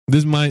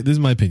This is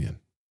my opinion.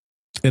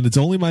 And it's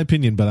only my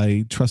opinion, but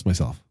I trust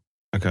myself.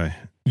 Okay.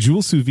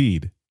 Joule Sous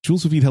Vide. Joule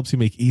Sous Vide helps you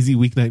make easy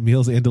weeknight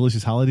meals and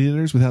delicious holiday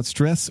dinners without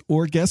stress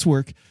or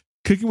guesswork.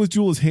 Cooking with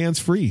Joule is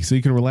hands-free, so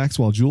you can relax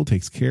while Joule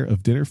takes care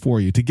of dinner for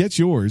you. To get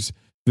yours,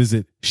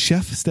 visit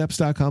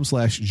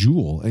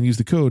chefsteps.com/Joule and use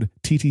the code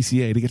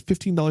TTCA to get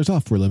 $15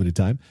 off for a limited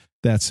time.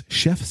 That's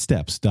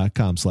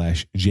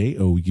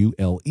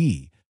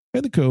chefsteps.com/JOULE.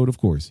 And the code, of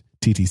course,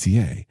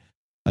 TTCA.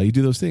 You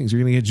do those things,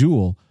 you're going to get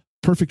Joule,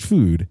 perfect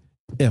food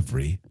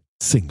every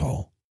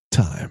single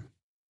time.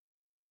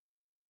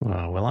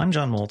 Well, I'm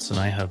John Moltz, and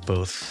I have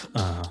both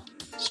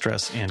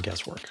stress and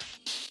guesswork.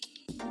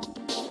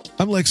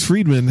 I'm Lex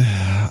Friedman.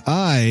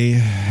 I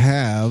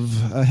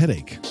have a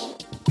headache.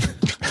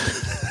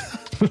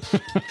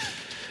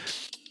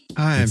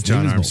 Hi, I'm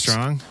John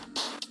Armstrong.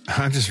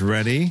 I'm just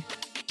ready.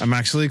 I'm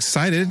actually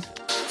excited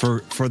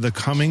for the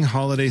coming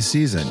holiday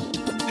season,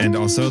 and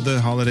also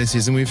the holiday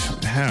season we've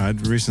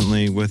had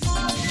recently with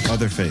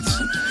other faiths.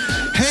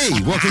 Hey,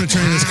 welcome to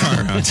Turning This Car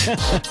Around.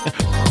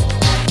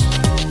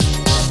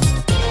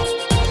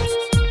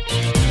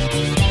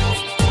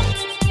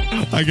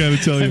 I got to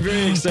tell you. I'm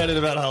very excited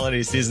about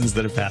holiday seasons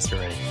that have passed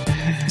already.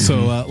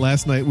 So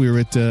last night we were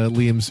at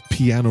Liam's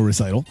piano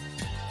recital,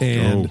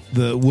 and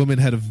the woman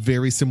had a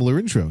very similar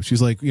intro.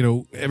 She's like,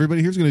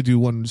 everybody here's going to do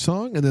one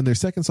song, and then their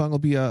second song will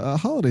be a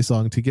holiday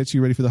song to get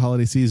you ready for the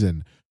holiday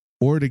season,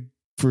 or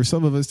for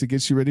some of us to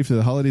get you ready for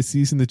the holiday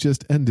season that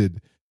just ended.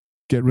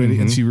 Get ready.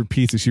 And she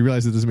repeats it. She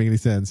realizes it doesn't make any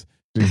sense.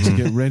 To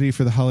get ready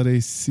for the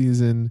holiday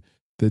season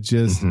that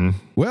just,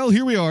 well,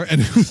 here we are. And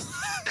it was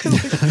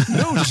like,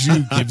 no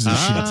Jew gives a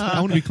shit.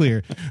 I want to be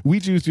clear. We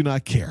Jews do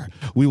not care.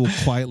 We will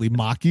quietly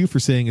mock you for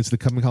saying it's the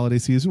coming holiday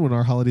season when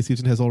our holiday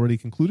season has already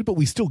concluded, but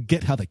we still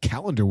get how the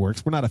calendar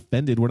works. We're not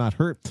offended. We're not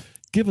hurt.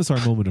 Give us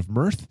our moment of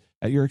mirth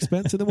at your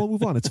expense, and then we'll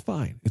move on. It's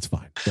fine. It's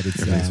fine. But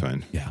it's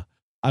fine. Yeah.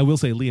 I will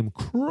say Liam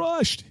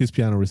crushed his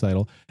piano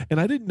recital,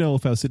 and I didn't know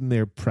if I was sitting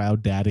there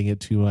proud dadding it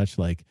too much.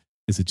 Like,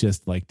 is it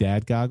just like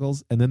dad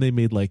goggles? And then they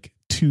made like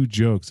 2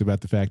 jokes about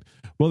the fact,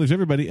 well, there's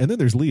everybody, and then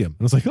there's Liam. And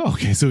I was like, oh,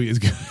 okay, so he is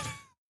good.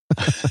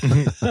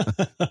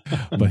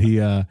 But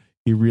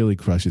he really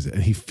crushes it,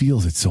 and he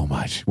feels it so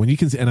much. When you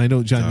can, and I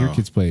know John, your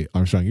kids play.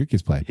 Armstrong, your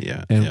kids play.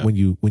 Yeah. And when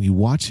you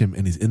watch him,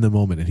 and he's in the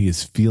moment, and he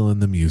is feeling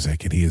the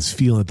music, and he is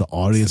feeling that the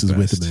audience is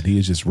with him, and he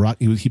is just rock.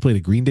 He played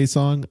a Green Day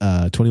song,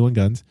 21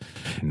 Guns,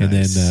 and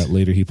then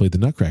later he played the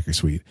Nutcracker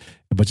Suite.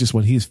 But just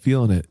when he's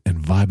feeling it and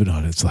vibing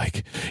on it, it's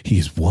like he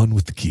is one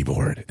with the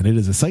keyboard, and it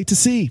is a sight to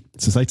see.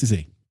 It's a sight to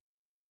see.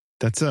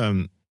 That's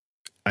I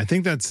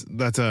think that's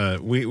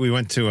we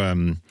went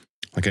to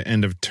like an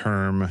end of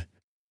term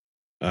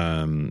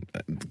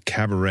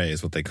cabaret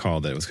is what they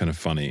called it. It was kind of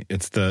funny.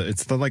 It's the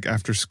like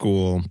after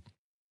school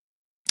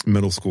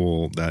middle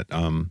school that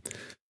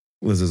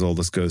Liz's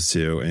oldest goes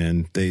to,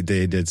 and they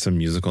did some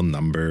musical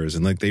numbers,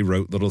 and like they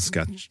wrote little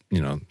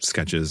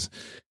sketches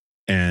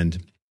and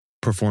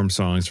performed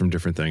songs from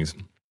different things.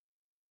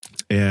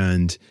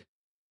 And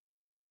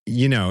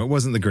it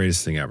wasn't the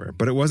greatest thing ever,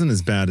 but it wasn't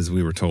as bad as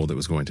we were told it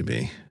was going to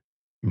be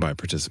by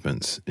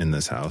participants in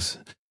this house.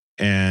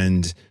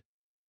 And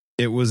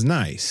it was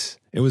nice.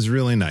 It was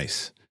really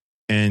nice.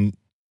 And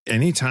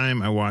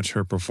anytime I watch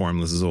her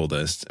perform, Liz's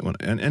oldest,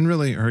 and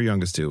really her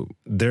youngest too,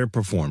 they're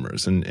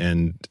performers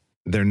and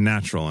they're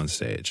natural on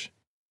stage.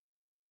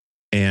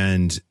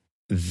 And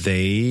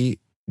they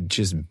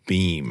just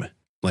beam.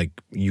 Like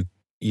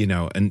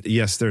and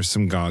yes, there's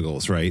some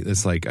goggles, right?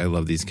 It's like, I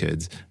love these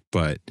kids,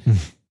 but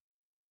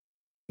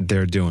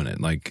they're doing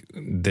it. Like,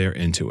 they're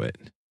into it.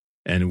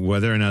 And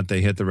whether or not they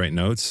hit the right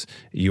notes,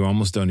 you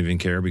almost don't even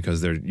care,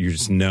 because you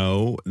just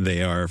know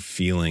they are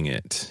feeling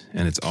it,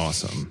 and it's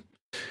awesome.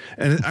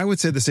 And I would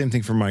say the same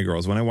thing for my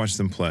girls. When I watch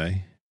them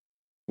play,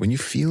 when you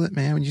feel it,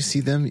 man, when you see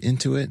them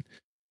into it,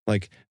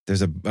 like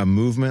there's a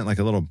movement, like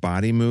a little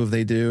body move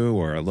they do,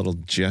 or a little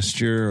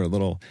gesture, or a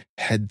little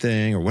head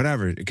thing, or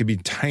whatever. It could be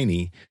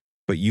tiny,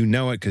 but you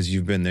know it because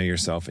you've been there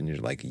yourself, and you're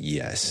like,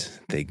 yes,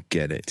 they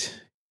get it.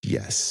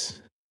 Yes.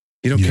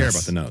 You don't care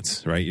about the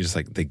notes, right? You're just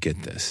like, they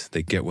get this.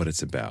 They get what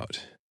it's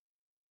about.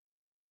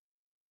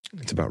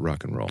 It's about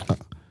rock and roll.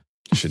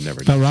 You should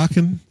never do about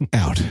rocking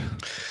out.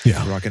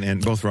 Yeah.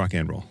 Both rock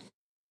and roll.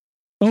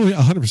 Oh, yeah,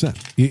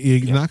 100%.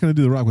 You're not going to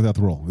do the rock without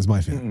the roll, is my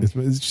feeling.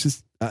 It's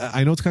just,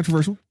 I know it's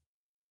controversial,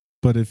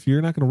 but if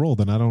you're not going to roll,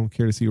 then I don't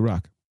care to see you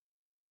rock.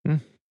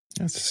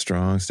 That's a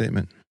strong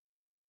statement.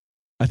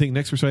 I think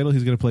next recital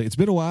he's going to play It's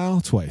Been a While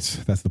twice.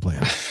 That's the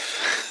plan.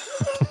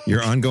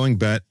 Your ongoing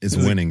bet is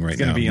winning right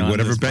now.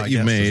 Whatever bet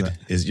you've made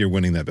is you're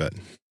winning that bet.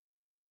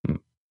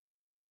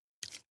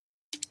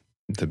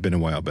 It's been a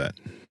while bet.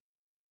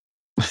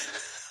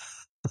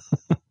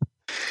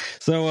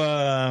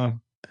 So,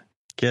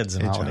 kids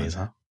and hey, holidays,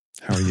 John.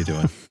 Huh? How are you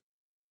doing?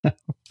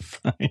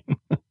 Fine.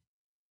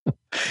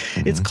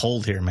 It's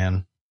cold here,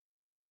 man.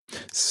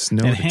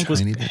 Snow. And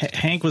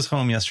Hank was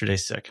home yesterday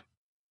sick.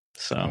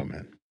 So, oh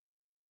man.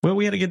 Well,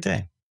 we had a good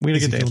day. We had a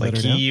Is good he day. feeling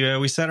Like better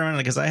we sat around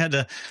because I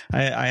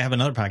have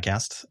another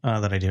podcast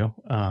that I do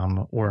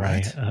where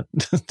Right. I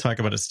talk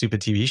about a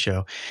stupid TV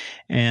show,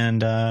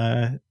 and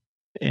so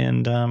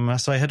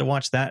I had to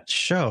watch that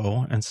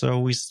show, and so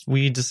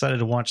we decided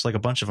to watch like a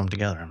bunch of them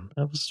together. And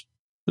it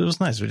was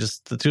nice.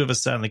 The two of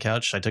us sat on the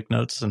couch. I took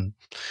notes, and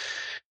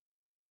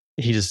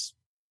he just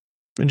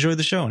enjoyed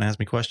the show and asked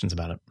me questions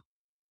about it.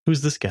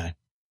 Who's this guy?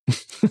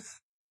 What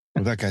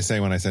did that guy say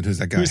when I said, "Who's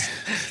that guy?"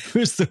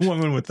 Who's the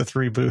woman with the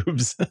 3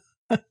 boobs?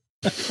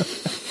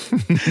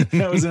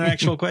 That was an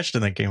actual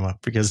question that came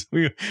up because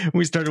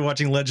we started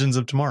watching Legends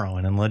of Tomorrow,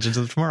 and in Legends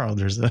of Tomorrow,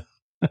 there's a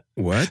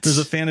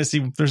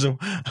fantasy. There's a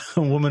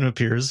woman who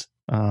appears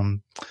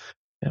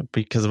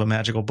because of a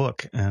magical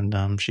book,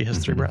 and she has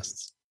 3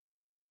 breasts.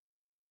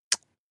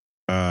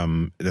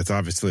 That's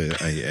obviously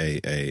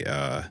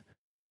a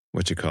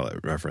what you call it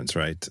reference,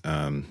 right?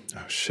 Oh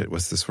shit,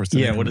 what's this word?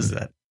 Yeah, what is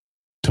that?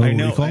 Total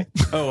Recall?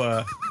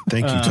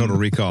 Thank you, Total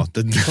Recall.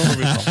 Total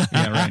Recall.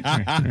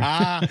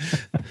 Yeah, right.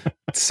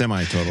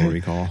 Semi-Total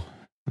Recall.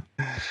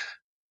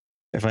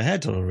 If I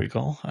had Total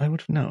Recall, I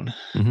would have known.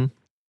 Mm-hmm.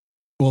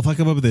 Well, if I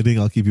come up with anything,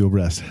 I'll keep you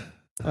abreast.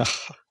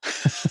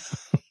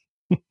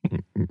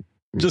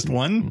 Just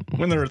one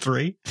when there are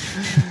 3?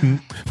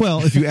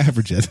 Well, if you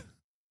average it.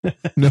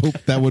 Nope,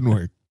 that wouldn't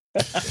work.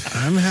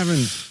 I'm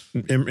having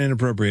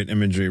inappropriate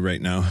imagery right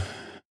now.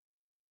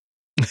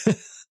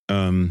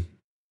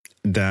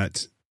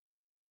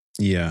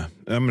 Yeah,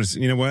 I'm gonna.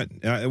 You know what?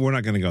 We're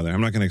not going to go there. I'm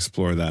not going to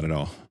explore that at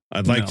all.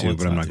 I'd like to,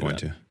 but I'm not going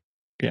to.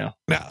 Yeah.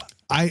 Now,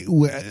 I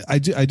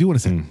do want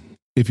to say,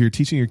 if you're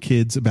teaching your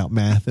kids about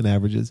math and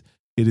averages,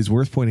 it is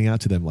worth pointing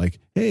out to them, like,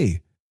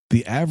 hey,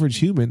 the average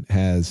human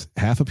has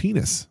half a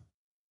penis.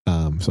 So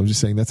I'm just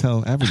saying that's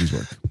how averages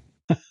work.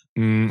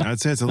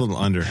 I'd say it's a little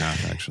under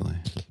half, actually.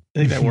 I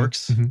think that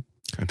works. Mm-hmm.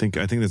 I think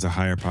there's a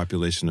higher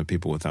population of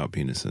people without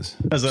penises.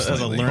 As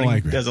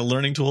a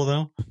learning tool,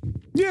 though.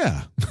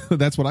 Yeah,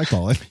 that's what I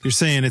call it. You're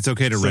saying it's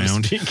okay to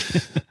round.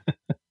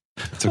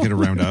 It's okay to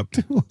round up.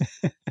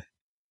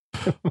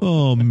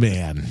 Oh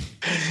man,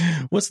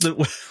 what's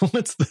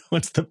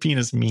the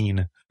penis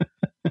mean?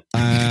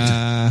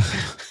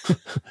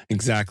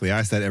 Exactly. I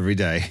ask that every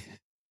day.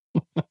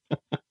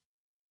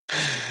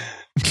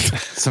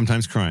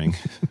 Sometimes crying.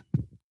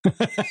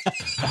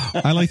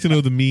 I like to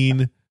know the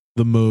mean,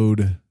 the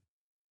mode.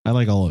 I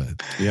like all of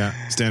it. Yeah,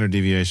 standard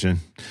deviation.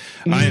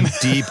 I am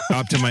deep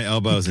up to my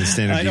elbows in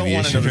standard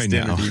deviation right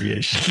now.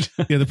 Deviation.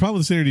 Yeah, the problem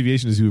with standard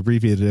deviation is you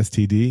abbreviated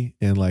STD,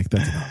 and like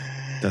that's enough.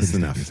 That's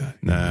enough.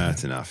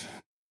 That's enough.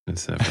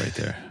 That's enough right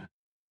there.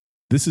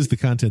 This is the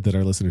content that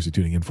our listeners are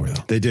tuning in for,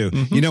 though. They do.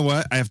 Mm-hmm. You know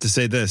what? I have to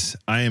say this.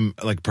 I am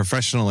like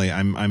professionally.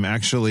 I'm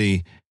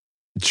actually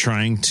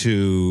trying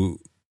to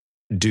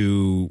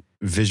do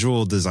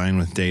visual design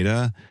with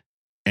data,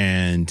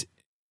 and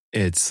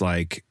it's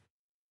like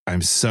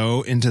I'm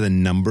so into the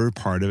number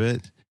part of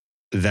it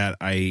that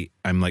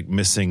I'm like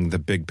missing the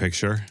big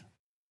picture,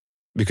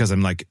 because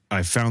I'm like,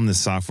 I found this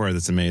software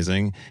that's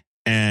amazing,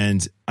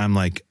 and I'm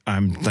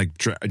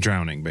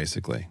drowning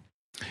basically.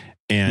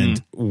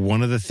 And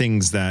one of the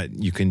things that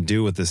you can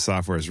do with this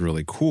software is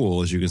really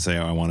cool is you can say,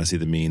 oh, I want to see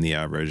the mean, the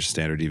average,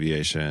 standard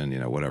deviation,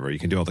 whatever. You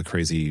can do all the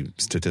crazy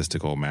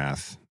statistical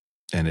math,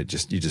 and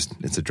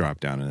it's a drop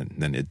down, and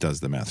then it does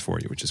the math for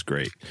you, which is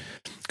great,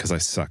 because I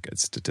suck at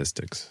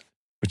statistics,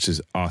 which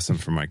is awesome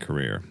for my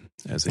career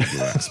as a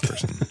UX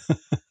person.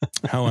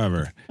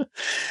 However,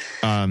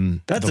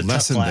 that's the a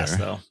lesson tough class, there,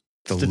 though.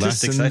 The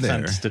statistics, lesson I there,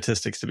 found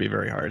statistics to be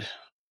very hard.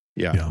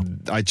 Yeah.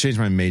 I changed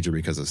my major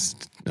because of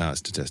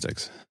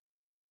statistics.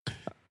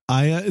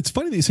 It's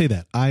funny that you say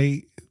that.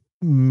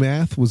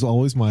 Math was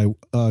always my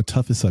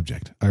toughest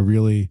subject. I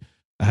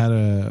had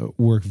to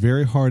work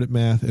very hard at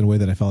math in a way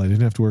that I felt I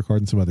didn't have to work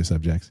hard in some other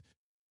subjects.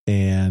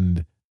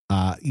 And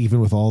even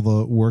with all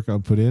the work I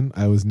put in,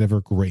 I was never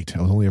great.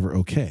 I was only ever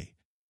okay.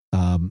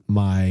 I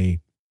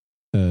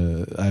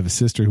have a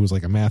sister who was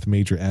like a math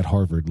major at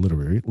Harvard,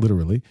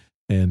 literally,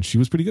 and she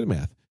was pretty good at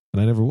math,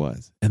 and I never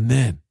was. And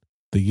then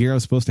the year I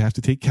was supposed to have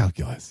to take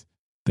calculus,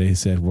 they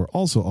said, we're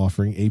also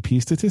offering AP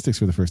statistics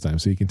for the first time,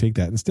 so you can take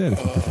that instead if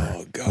you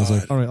prefer. God. I was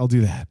like, all right, I'll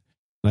do that.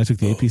 And I took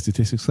the AP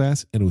statistics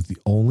class, and it was the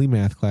only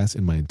math class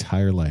in my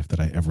entire life that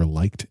I ever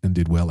liked and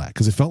did well at,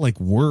 because it felt like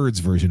Word's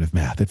version of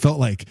math. It felt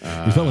like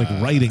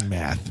writing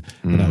math,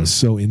 and I was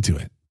so into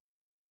it.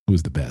 It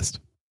was the best.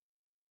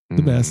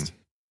 The best.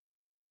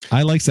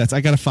 I like stats.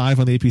 I got a 5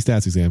 on the AP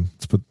stats exam.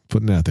 Let's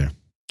putting it out there.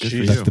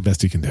 That's the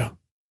best you can do.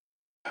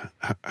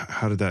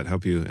 How did that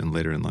help you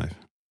later in life?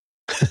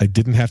 I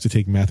didn't have to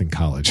take math in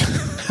college,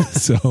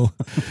 so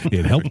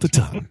it helped a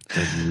ton.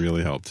 It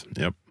really helped.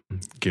 Yep,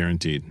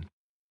 guaranteed.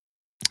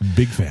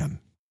 Big fan.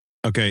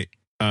 Okay,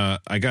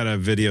 I got a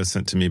video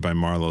sent to me by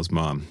Marlo's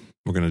mom.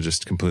 We're going to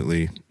just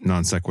completely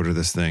non sequitur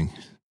this thing.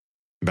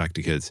 Back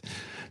to kids.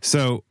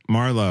 So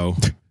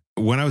Marlo,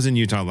 when I was in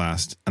Utah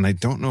last, and I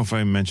don't know if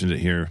I mentioned it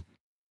here,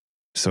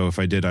 so if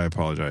I did, I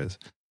apologize.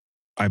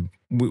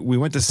 We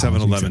went to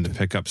 7-Eleven to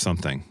pick up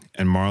something,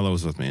 and Marlo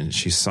was with me, and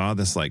she saw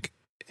this like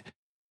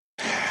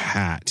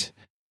hat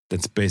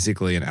that's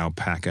basically an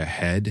alpaca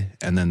head,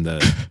 and then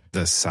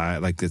the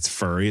side, like it's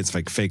furry. It's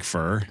like fake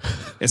fur.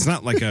 It's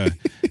not like a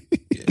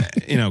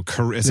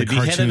it's a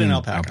cartoon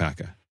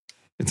alpaca.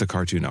 It's a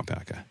cartoon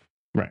alpaca,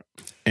 right?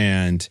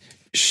 And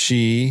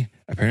she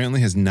apparently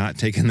has not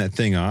taken that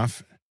thing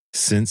off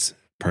since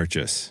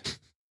purchase.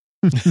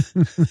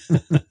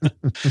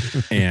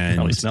 And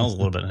probably smells a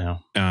little bit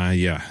now.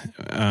 Yeah.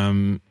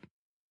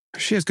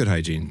 She has good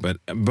hygiene, but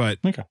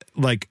okay.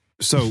 Like,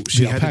 so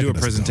she had to do a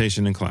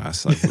presentation in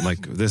class.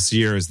 Like this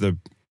year is the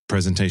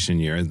presentation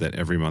year that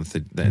every month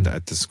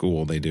at the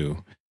school they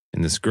do.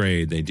 In this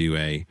grade, they do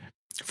a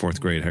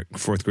fourth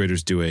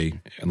graders do a,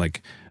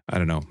 like, I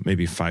don't know,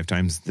 maybe 5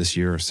 times this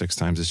year or 6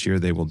 times this year,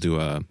 they will do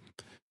a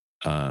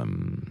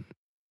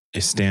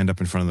stand up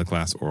in front of the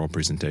class oral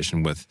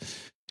presentation with,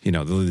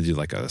 they'll either do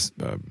like a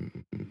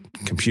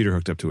computer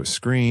hooked up to a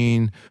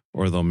screen,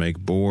 or they'll make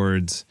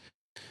boards.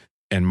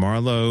 And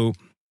Marlo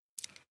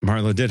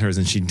did hers,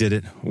 and she did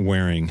it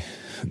wearing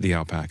the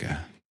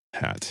alpaca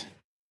hat.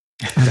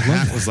 The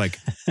hat was like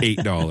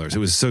 $8. It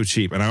was so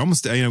cheap. And I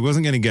almost,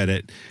 wasn't going to get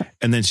it.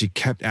 And then she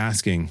kept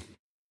asking.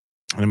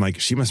 And I'm like,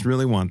 she must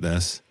really want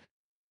this.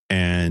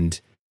 And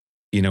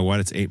you know what?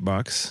 It's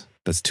 $8.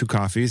 That's 2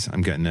 coffees.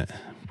 I'm getting it.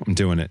 I'm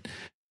doing it.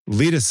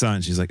 Lita's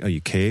son, she's like, oh,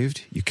 you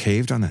caved? You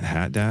caved on that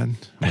hat, Dad?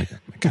 I'm like,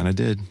 I kind of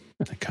did.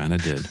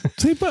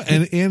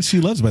 And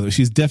she loves it, by the way.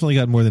 She's definitely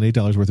got more than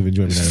 $8 worth of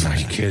enjoyment out of it. Are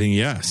you kidding?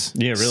 Yes.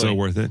 Yeah, really. So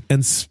worth it.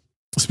 And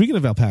speaking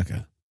of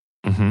alpaca,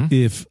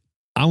 if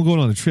I'm going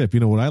on a trip, you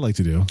know what I like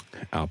to do?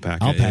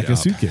 Alpaca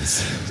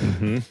suitcase.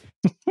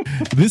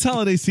 This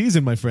holiday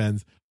season, my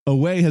friends,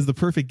 Away has the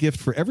perfect gift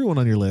for everyone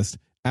on your list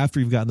after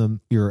you've gotten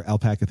them your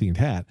alpaca-themed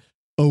hat.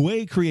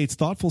 Away creates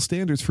thoughtful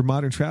standards for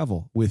modern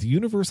travel with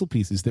universal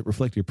pieces that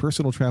reflect your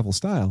personal travel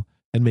style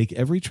and make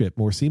every trip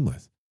more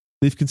seamless.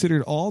 They've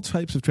considered all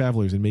types of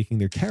travelers in making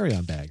their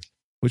carry-on bags,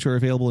 which are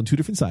available in 2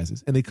 different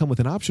sizes, and they come with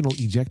an optional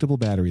ejectable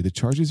battery that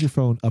charges your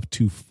phone up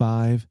to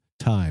 5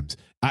 times.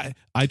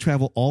 I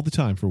travel all the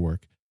time for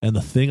work, and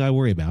the thing I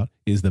worry about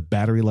is the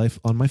battery life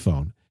on my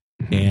phone.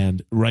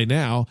 And right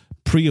now,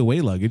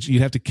 pre-away luggage,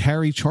 you'd have to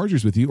carry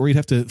chargers with you, or you'd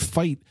have to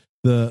fight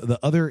the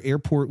other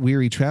airport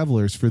weary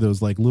travelers for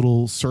those like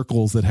little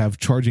circles that have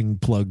charging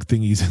plug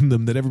thingies in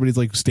them that everybody's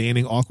like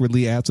standing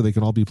awkwardly at so they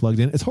can all be plugged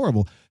in. It's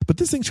horrible. But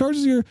this thing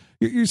charges your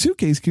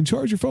suitcase, can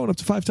charge your phone up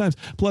to 5 times.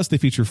 Plus they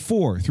feature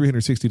 4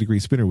 360-degree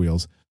spinner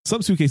wheels.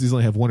 Some suitcases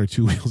only have 1 or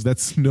 2 wheels.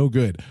 That's no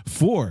good.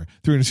 4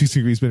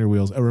 360-degree spinner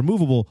wheels, a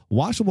removable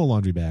washable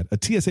laundry bag, a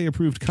TSA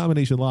approved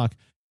combination lock,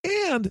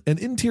 and an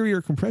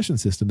interior compression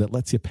system that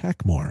lets you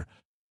pack more.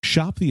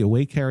 Shop the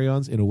Away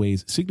carry-ons in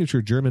Away's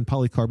signature German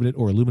polycarbonate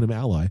or aluminum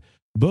alloy.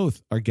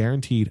 Both are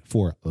guaranteed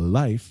for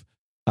life.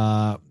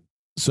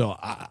 So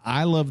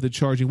I love the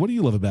charging. What do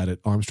you love about it,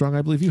 Armstrong?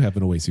 I believe you have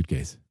an Away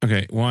suitcase.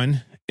 Okay,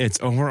 1, its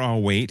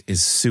overall weight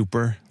is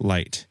super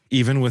light,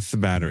 even with the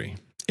battery.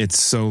 It's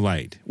so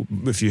light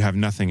if you have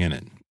nothing in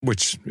it,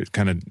 which it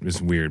kind of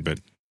is weird, but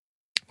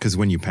because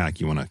when you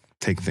pack, you want to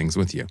take things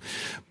with you.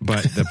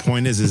 But the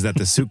point is that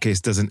the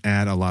suitcase doesn't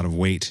add a lot of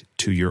weight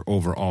to your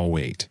overall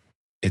weight.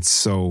 It's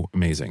so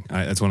amazing.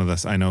 It's one of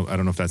those. I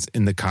don't know if that's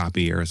in the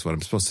copy or it's what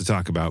I'm supposed to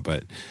talk about,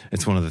 but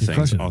it's one of the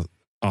things.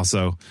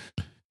 Also,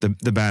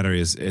 the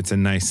battery it's a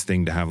nice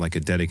thing to have, like a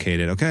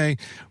dedicated, okay,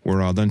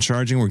 we're all done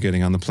charging. We're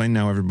getting on the plane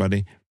now,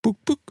 everybody. Boop,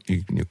 boop.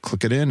 You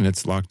click it in and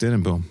it's locked in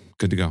and boom,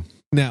 good to go.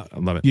 Now, I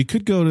love it. You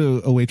could go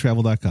to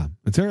awaytravel.com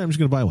and say, I'm just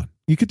going to buy one.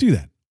 You could do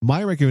that.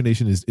 My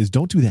recommendation is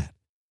don't do that.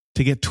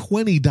 To get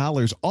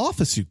 $20 off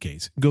a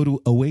suitcase, go to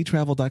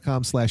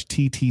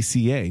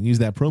awaytravel.com/TTCA and use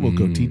that promo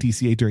code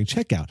TTCA during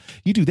checkout.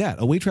 You do that,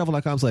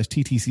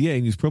 awaytravel.com/TTCA,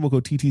 and use promo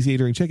code TTCA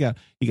during checkout.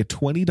 You get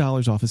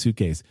 $20 off a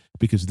suitcase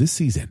because this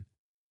season,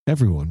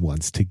 everyone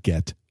wants to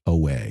get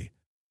away.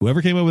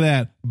 Whoever came up with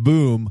that,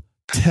 boom,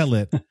 tell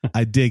it.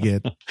 I dig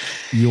it.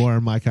 You are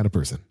my kind of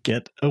person.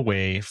 Get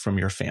away from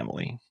your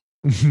family.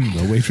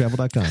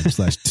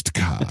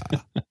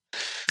 awaytravel.com/TTCA.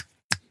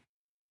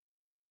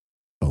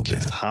 Oh,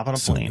 just hop on a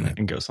plane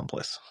and go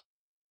someplace.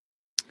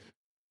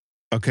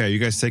 Okay, you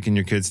guys taking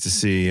your kids to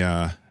see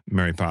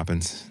Mary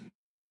Poppins?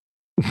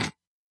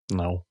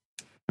 No.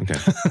 Okay,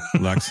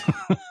 Lex.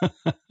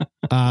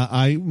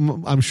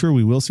 I'm sure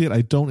we will see it.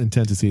 I don't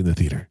intend to see it in the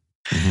theater.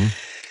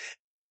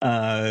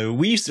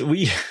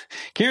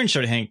 Karen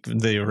showed Hank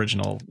the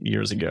original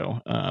years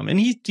ago, and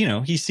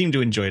he seemed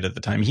to enjoy it at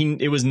the time.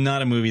 It was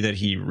not a movie that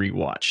he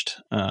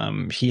rewatched.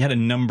 He had a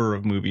number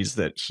of movies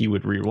that he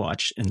would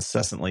rewatch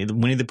incessantly. The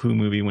Winnie the Pooh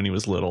movie when he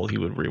was little, he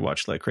would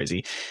rewatch like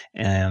crazy,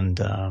 and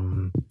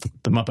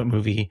the Muppet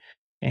movie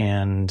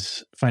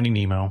and Finding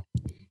Nemo.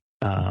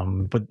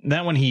 But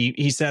that one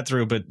he sat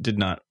through, but did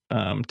not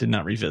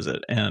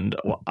revisit. And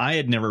I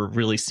had never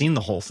really seen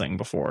the whole thing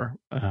before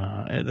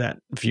that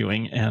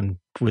viewing, and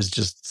was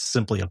just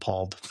simply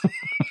appalled.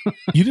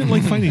 You didn't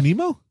like Finding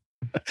Nemo?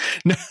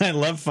 No, I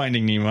love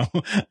Finding Nemo.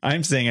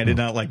 I'm saying I did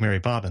not like Mary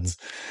Poppins.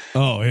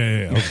 Oh,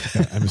 yeah.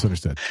 Okay. I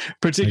misunderstood.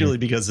 Particularly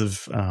because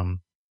of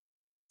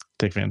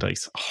Dick Van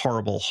Dyke's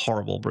horrible,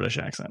 horrible British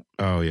accent.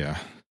 Oh, yeah.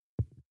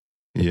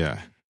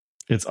 Yeah.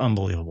 It's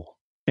unbelievable.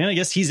 And I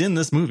guess he's in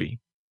this movie.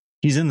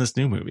 He's in this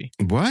new movie.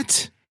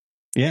 What?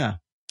 Yeah.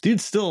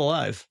 Dude's still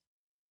alive.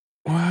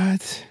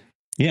 What?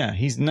 Yeah,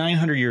 he's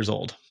 900 years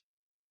old.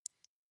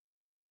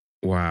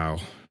 Wow.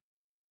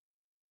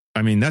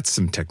 I mean, that's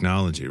some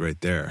technology right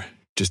there,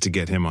 just to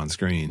get him on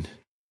screen.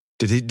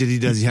 Does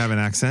he have an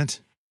accent?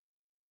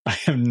 I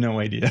have no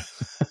idea.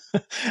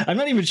 I'm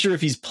not even sure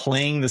if he's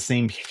playing the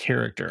same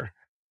character.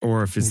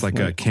 Or if it's like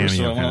a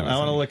cameo. I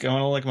want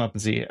to look him up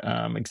and see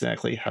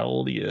exactly how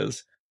old he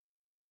is.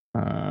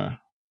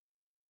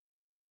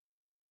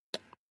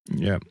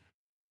 Yeah.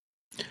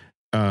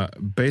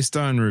 Based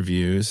on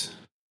reviews,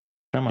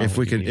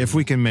 if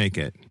we can make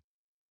it,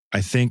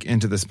 I think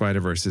Into the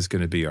Spider-Verse is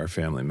going to be our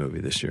family movie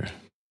this year.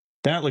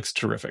 That looks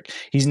terrific.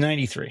 He's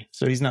 93,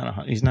 so he's not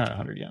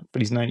 100 yet,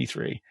 but he's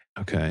 93.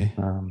 Okay.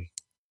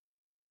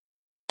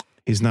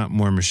 He's not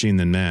more machine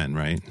than man,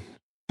 right?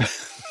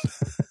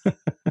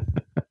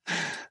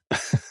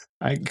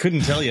 I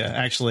couldn't tell you.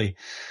 Actually,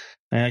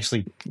 I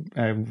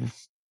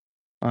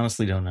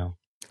honestly don't know.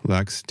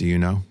 Lex, do you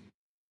know?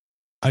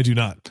 I do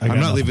not. I'm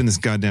not leaving this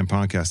goddamn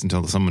podcast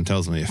until someone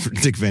tells me if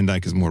Dick Van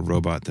Dyke is more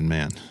robot than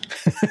man.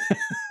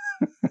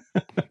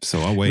 So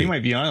I'll wait. We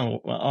might be on a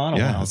while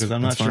because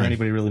I'm not sure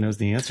anybody really knows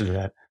the answer to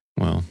that.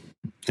 Well,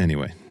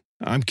 anyway,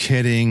 I'm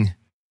kidding.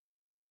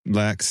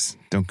 Lex,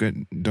 don't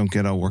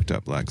get all worked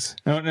up, Lex.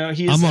 No,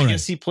 he is. I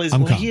guess he plays.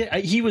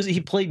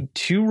 He played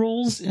 2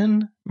 roles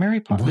in Mary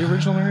Poppins, the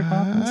original Mary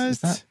Poppins.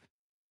 Is that?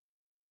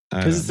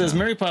 Because it says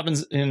Mary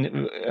Poppins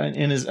in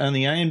his on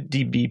the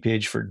IMDb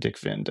page for Dick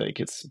Van Dyke.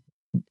 It's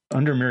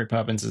under Mary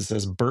Poppins. It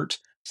says Bert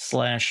 /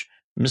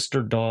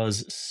 Mr.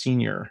 Dawes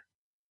Sr.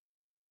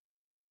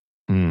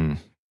 I'm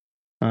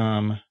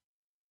not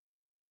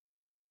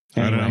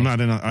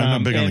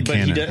big on the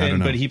canon. I don't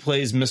know. But he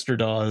plays Mr.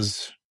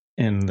 Dawes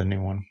in the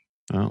new one.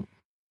 Oh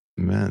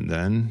man,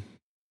 then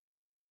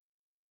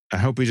I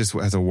hope he just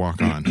has a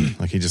walk on,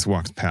 like he just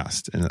walks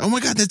past, and oh my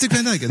god, that's Dick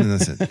Van Dyke, and then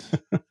that's it.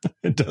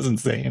 It doesn't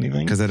say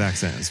anything because that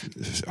accent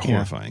is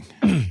horrifying.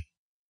 Yeah.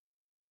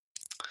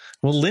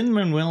 Well,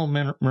 Lin-Manuel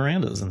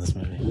Miranda's in this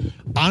movie.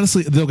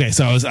 Honestly, okay,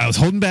 so I was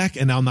holding back,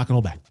 and now I'm not going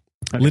to hold back.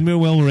 Okay.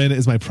 Lin-Manuel Miranda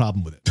is my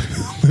problem with it.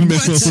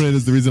 Lin-Manuel Miranda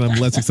is the reason I'm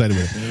less excited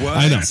with it. What?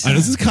 I know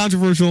this is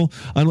controversial.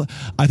 I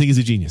think he's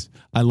a genius.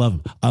 I love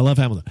him. I love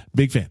Hamilton.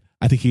 Big fan.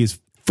 I think he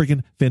is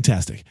freaking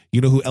fantastic.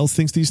 You know who else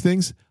thinks these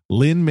things?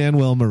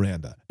 Lin-Manuel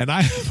Miranda. And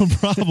I have a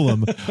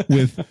problem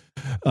with,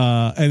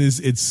 and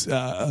it's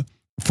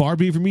far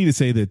be it from me to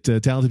say that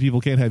talented people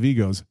can't have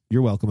egos.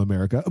 You're welcome,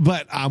 America.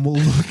 But I'm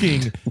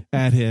looking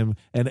at him,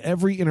 and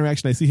every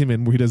interaction I see him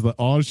in where he does the,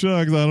 oh,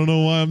 shucks, I don't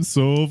know why I'm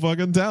so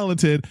fucking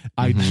talented.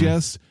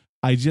 Mm-hmm.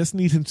 I just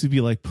need him to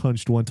be like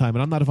punched one time.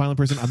 And I'm not a violent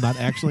person. I'm not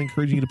actually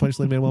encouraging you to punch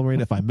Lin-Manuel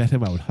Miranda. If I met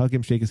him, I would hug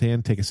him, shake his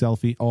hand, take a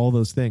selfie, all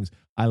those things.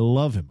 I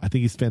love him. I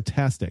think he's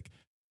fantastic.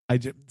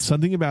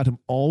 Something about him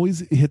always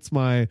hits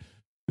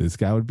this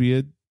guy would be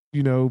a,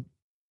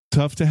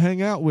 tough to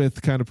hang out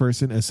with kind of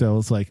person. And so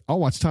it's like, I'll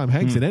watch Tom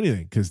Hanks in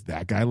anything because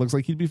that guy looks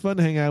like he'd be fun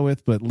to hang out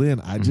with. But Lin,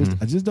 I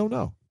just don't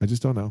know. I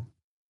just don't know.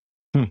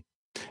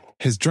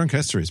 His drunk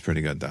history is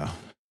pretty good, though.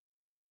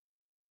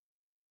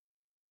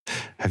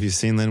 Have you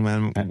seen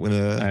Lin-Man? I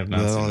have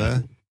not seen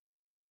that.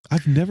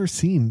 I've never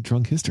seen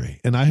Drunk History,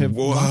 and I have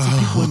lots of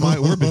people in my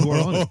orbit who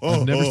are on it.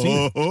 I've never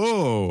seen it.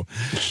 Oh,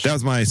 that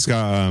was my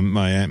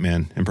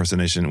Ant-Man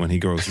impersonation when he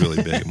grows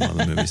really big in one of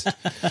the movies.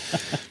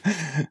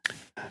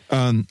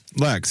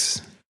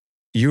 Lex,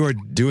 you are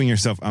doing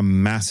yourself a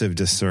massive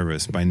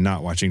disservice by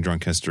not watching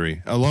Drunk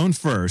History alone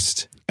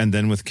first, and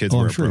then with kids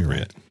where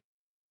appropriate.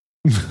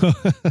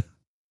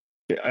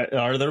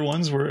 Are there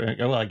ones where?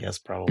 Well, I guess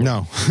probably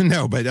no,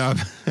 but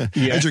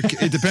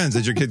it depends.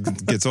 As your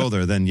kid gets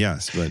older, then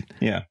yes, but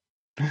yeah,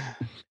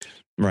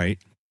 right.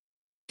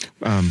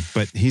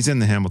 But he's in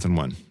the Hamilton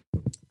one,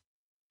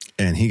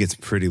 and he gets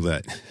pretty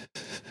lit.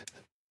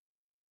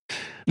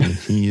 And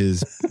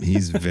he's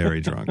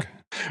very drunk,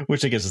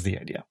 which I guess is the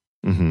idea.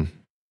 Mm-hmm.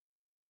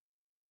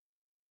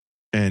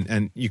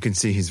 And you can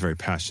see he's very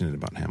passionate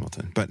about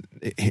Hamilton, but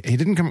he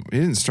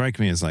didn't strike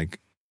me as like,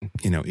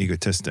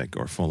 egotistic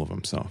or full of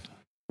himself.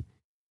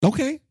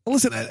 Okay.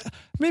 Listen,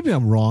 maybe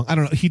I'm wrong. I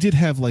don't know. He did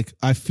have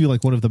I feel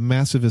like one of the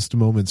massivest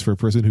moments for a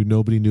person who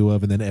nobody knew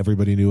of and then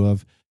everybody knew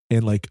of.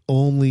 And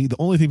the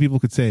only thing people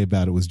could say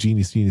about it was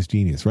genius, genius,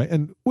 genius, right?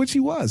 And which he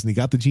was. And he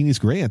got the Genius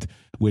Grant,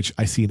 which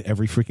I see in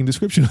every freaking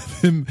description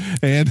of him.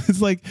 And it's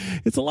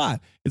it's a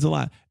lot. It's a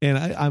lot.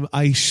 And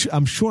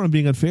I'm sure I'm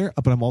being unfair,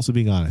 but I'm also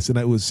being honest. And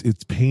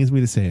it pains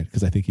me to say it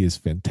because I think he is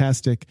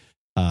fantastic.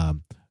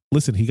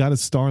 Listen, he got a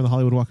star in the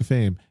Hollywood Walk of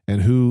Fame,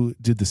 and who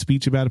did the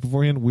speech about it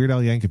beforehand? Weird Al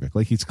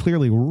Yankovic. He's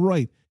clearly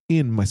right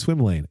in my swim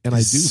lane, and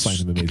I do find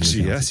him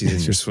amazing. Yes, he's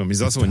in your swim.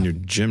 He's also in your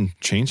gym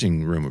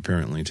changing room,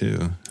 apparently,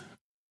 too.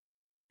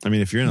 I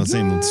mean, if you're in the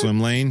same swim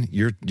lane,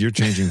 you're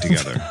changing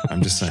together.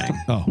 I'm just saying.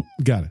 Oh,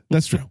 got it.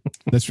 That's true.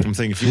 That's true. I'm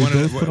saying if you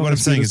wanted, what I'm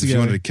saying is, if you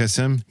wanted to kiss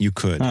him, you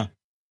could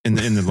in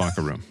the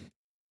locker room.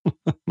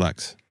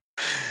 Lex,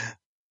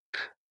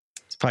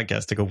 this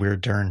podcast took a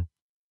weird turn.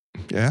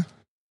 Yeah.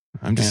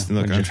 I'm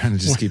trying to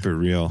just keep it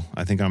real.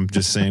 I think I'm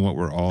just saying what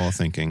we're all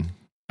thinking.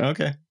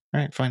 Okay. All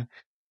right, fine.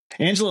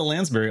 Angela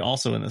Lansbury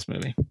also in this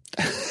movie.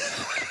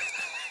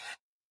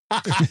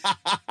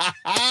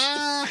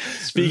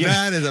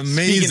 That is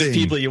amazing. Speaking of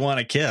people you want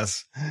to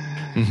kiss.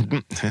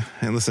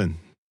 Hey, listen.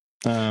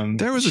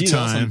 There was a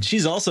time.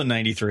 She's also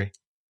 93.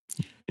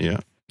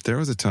 Yeah. There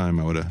was a time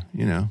I would have,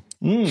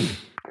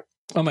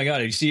 Oh my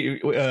God. You see,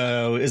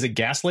 is it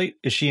Gaslight?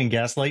 Is she in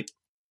Gaslight?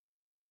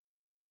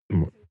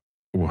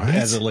 What?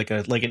 As an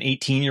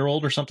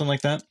 18-year-old or something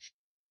like that?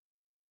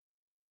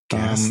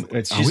 Are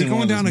we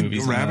going down a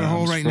rabbit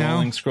hole right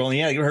now? Scrolling.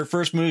 Yeah, her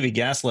first movie,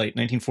 Gaslight,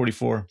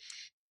 1944.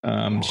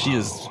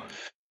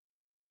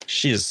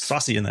 She is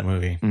saucy in that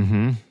movie.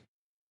 Mm-hmm.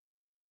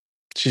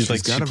 She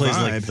plays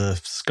like the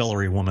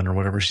scullery woman or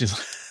whatever. She's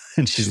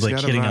like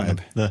hitting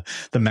on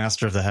the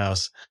master of the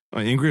house. Oh,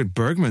 Ingrid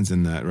Bergman's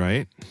in that,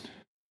 right?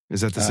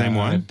 Is that the same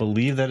one? I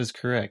believe that is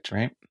correct,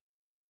 right?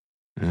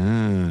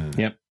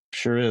 Yep,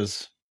 sure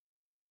is.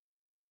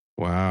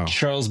 Wow.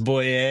 Charles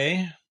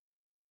Boyer.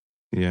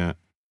 Yeah.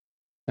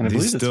 And I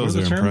believe that's where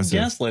the term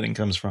gaslighting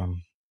comes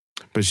from.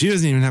 But she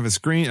doesn't even have a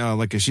screen.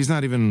 She's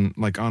not even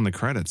on the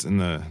credits in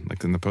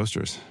the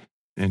posters.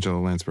 Angela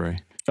Lansbury.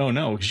 Oh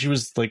no, she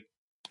was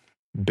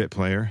bit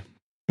player.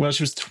 Well,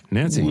 she was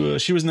Nancy.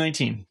 She was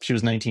 19. She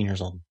was 19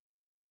 years old.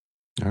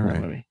 All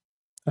right.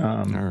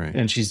 All right.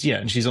 And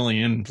she's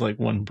only in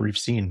one brief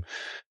scene.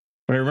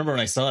 But I remember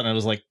when I saw it, and I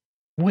was like,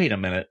 "Wait a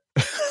minute,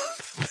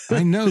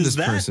 I know this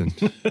person."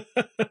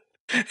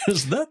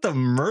 Is that the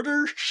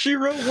Murder, She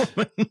Wrote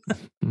woman?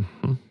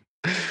 Mm-hmm.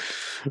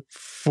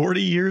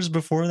 40 years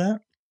before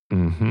that?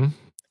 Mm-hmm.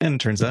 And it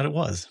turns out it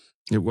was.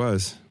 It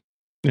was.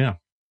 Yeah.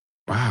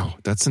 Wow.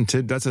 That's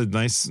a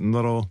nice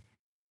little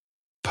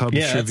pub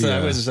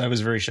trivia. I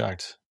was very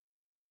shocked.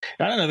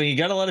 I don't know. You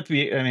got a lot of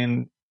people. I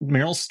mean,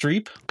 Meryl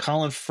Streep,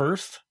 Colin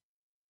Firth,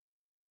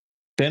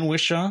 Ben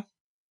Whishaw,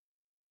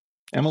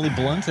 Emily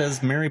Blunt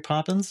as Mary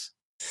Poppins.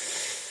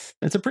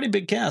 It's a pretty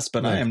big cast,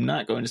 but I am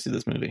not going to see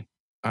this movie.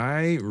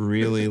 I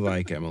really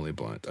like Emily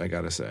Blunt, I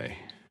gotta say.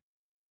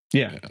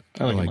 Yeah,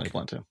 I like Emily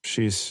Blunt too.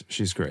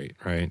 She's great,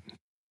 right?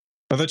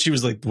 I thought she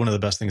was one of the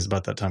best things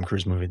about that Tom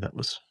Cruise movie. That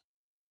was.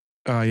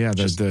 Yeah,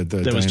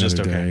 that was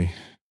just okay. Day.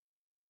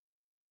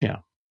 Yeah.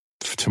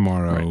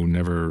 Tomorrow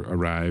never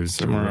arrives.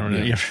 Tomorrow,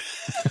 yeah.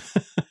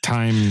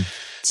 Time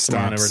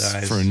stops never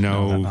dies. For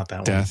not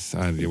death.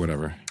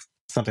 Whatever.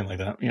 Something like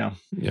that. Yeah.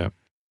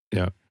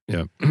 Yep.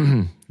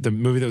 The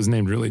movie that was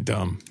named really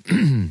dumb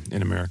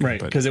in America,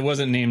 right? Because it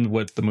wasn't named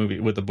what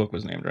the book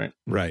was named, right?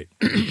 Right.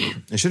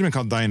 It should have been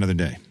called Die Another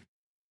Day,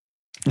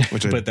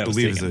 which I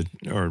believe is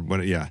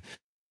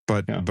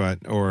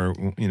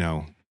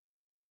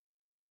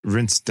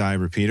rinse, die,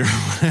 repeat, or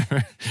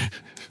whatever.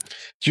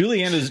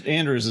 Julie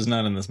Andrews is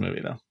not in this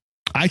movie, though.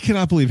 I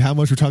cannot believe how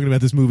much we're talking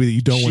about this movie that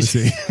you don't want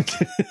to see.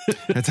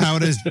 That's how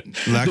it is,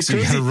 Lex.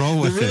 You got to roll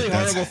with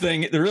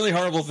it. The really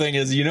horrible thing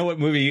is, you know what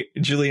movie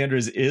Julie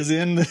Andrews is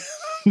in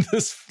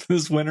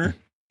this winter?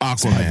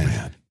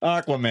 Aquaman.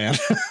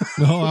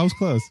 No, I was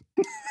close.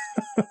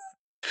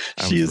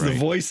 She is the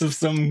voice of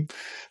something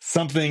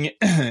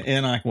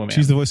in Aquaman.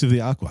 She's the voice of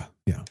the Aqua.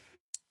 Yeah.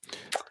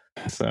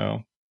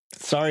 So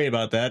sorry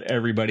about that,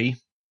 everybody.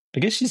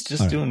 I guess she's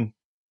just doing.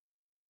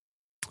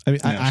 I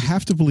mean, I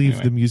have to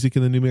believe the music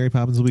in the new Mary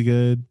Poppins will be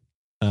good.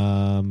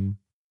 And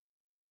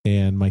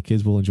my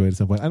kids will enjoy it at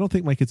some point. I don't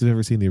think my kids have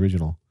ever seen the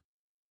original.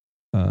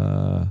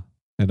 And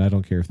I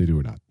don't care if they do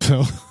or not.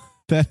 So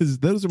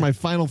those are my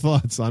final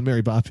thoughts on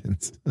Mary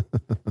Poppins.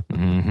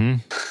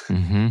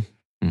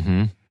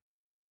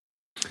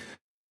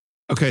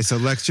 Okay, so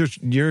Lex,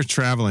 you're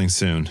traveling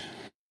soon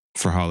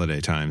for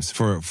holiday times,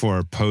 for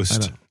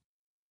post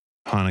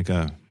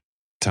Hanukkah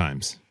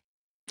times.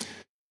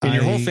 And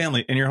your whole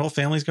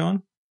family's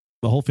going?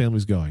 The whole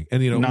family's going,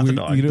 and not the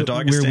dog. The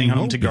dog is staying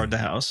home to guard the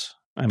house.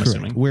 I'm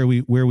assuming where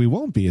we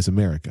won't be is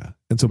America.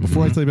 And so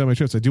before I tell you about my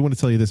trips, I do want to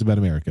tell you this about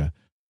America.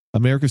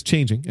 America's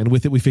changing, and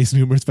with it, we face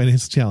numerous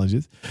financial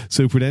challenges.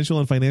 So prudential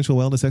and financial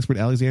wellness expert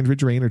Alexandra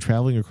Drain are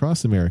traveling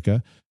across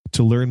America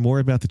to learn more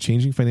about the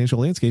changing financial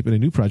landscape in a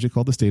new project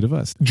called The State of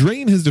Us.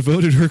 Drain has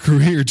devoted her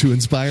career to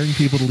inspiring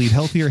people to lead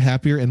healthier,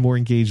 happier, and more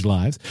engaged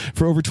lives.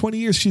 For over 20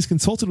 years, she's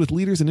consulted with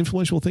leaders and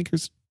influential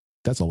thinkers.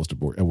 That's almost a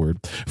word.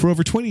 For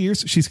over 20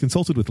 years, she's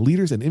consulted with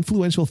leaders and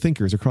influential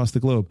thinkers across the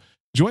globe.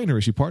 Join her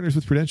as she partners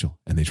with Prudential,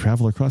 and they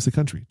travel across the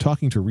country,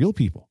 talking to real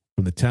people,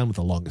 from the town with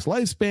the longest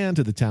lifespan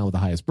to the town with the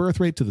highest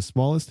birth rate to the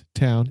smallest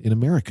town in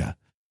America.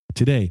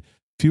 Today,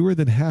 fewer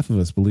than half of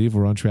us believe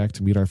we're on track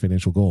to meet our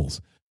financial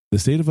goals. The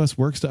State of Us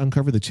works to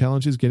uncover the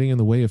challenges getting in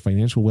the way of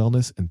financial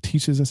wellness and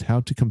teaches us how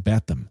to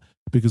combat them.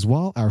 Because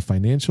while our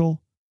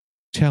financial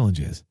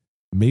challenges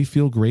may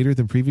feel greater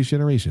than previous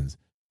generations,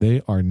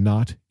 they are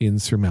not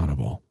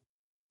insurmountable.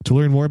 To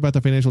learn more about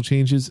the financial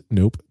changes,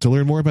 To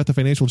learn more about the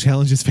financial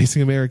challenges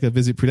facing America,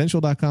 visit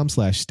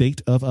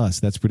prudential.com/state of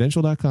us. That's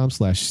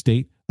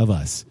prudential.com/state of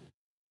us.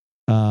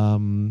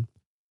 Okay,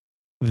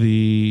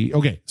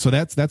 so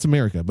that's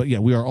America. But yeah,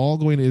 we are all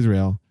going to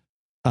Israel.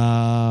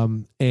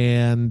 And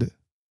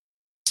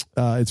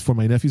It's for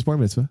my nephew's bar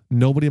mitzvah.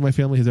 Nobody in my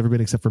family has ever been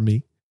except for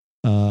me.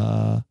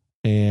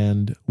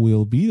 And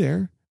we'll be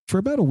there for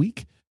about a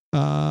week.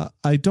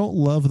 I don't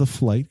love the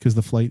flight because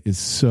the flight is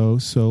so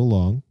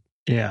long.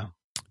 Yeah,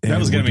 that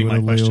was going to be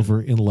my question.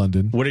 Layover in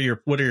London. What are your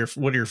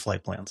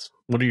flight plans?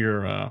 What are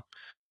your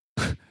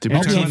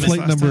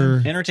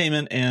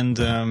entertainment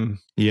and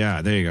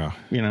yeah, there you go.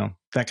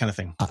 That kind of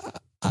thing.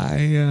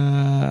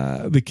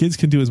 The kids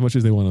can do as much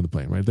as they want on the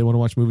plane, right? If they want to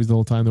watch movies the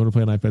whole time, they want to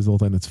play on iPads the whole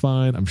time, that's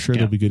fine. I'm sure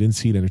there'll be good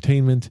in-seat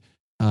entertainment.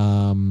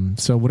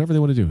 So whatever they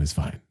want to do is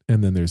fine.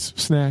 And then there's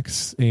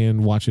snacks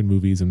and watching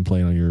movies and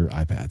playing on your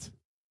iPads.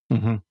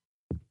 Mm-hmm.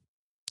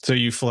 So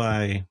you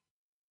fly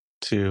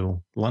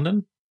to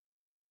London?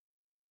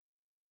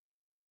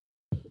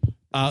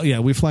 Yeah,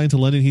 we fly into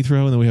London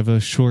Heathrow, and then we have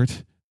a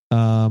short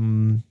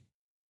layover,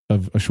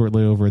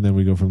 and then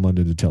we go from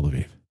London to Tel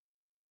Aviv.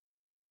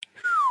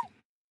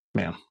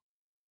 Man.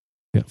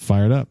 Yeah,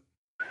 fired up.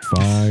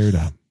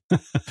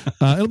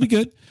 It'll be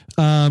good.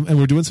 And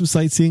we're doing some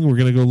sightseeing. We're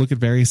going to go look at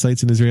various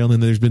sites in Israel. And then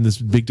there's been this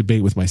big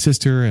debate with my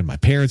sister, and my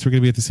parents were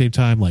going to be at the same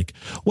time. Like,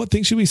 what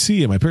thing should we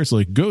see? And my parents are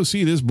like, go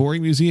see this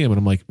boring museum. And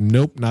I'm like,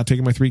 nope, not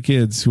taking my 3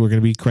 kids who are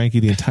going to be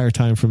cranky the entire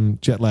time from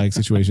jet lag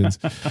situations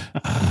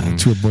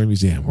to a boring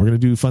museum. We're going to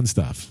do fun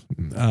stuff.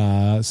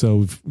 So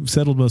we've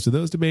settled most of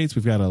those debates.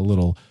 We've got a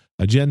little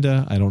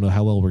agenda. I don't know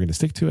how well we're going to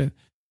stick to it.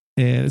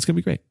 And it's going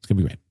to be great.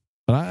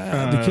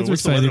 But the kids are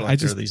excited. I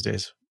just these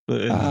days.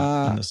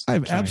 I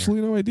have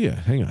absolutely no idea.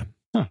 Hang on.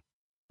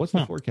 What's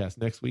the forecast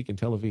next week in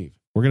Tel Aviv?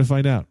 We're going to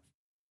find out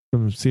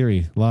from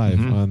Siri live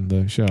on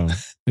the show.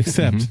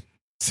 Except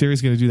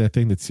Siri's going to do that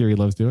thing that Siri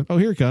loves doing. Oh,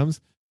 here it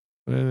comes.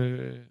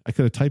 I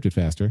could have typed it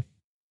faster.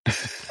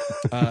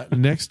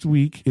 Next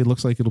week, it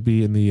looks like it'll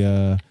be in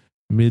the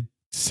mid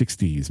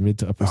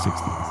to upper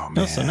 60s.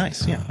 Oh, so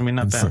nice. Yeah. I mean,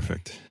 not bad.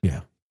 Perfect. Yeah.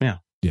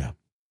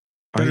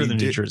 Better than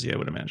New Jersey, I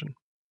would imagine.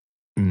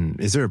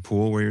 Is there a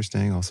pool where you're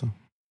staying also?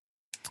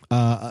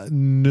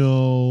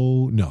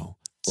 No.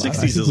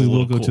 60s is a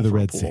little go cool to the for a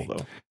Red pool, Sea.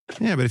 Though.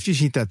 Yeah, but if you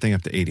heat that thing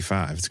up to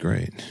 85, it's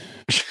great.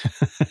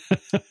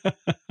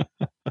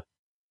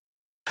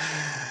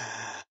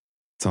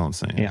 That's all I'm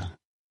saying. Yeah.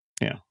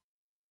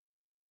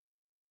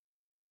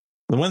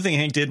 The one thing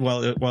Hank did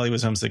while he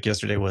was homesick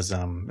yesterday was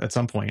at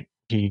some point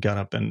he got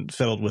up and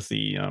fiddled with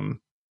the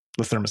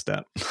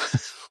thermostat,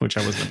 which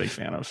I wasn't a big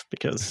fan of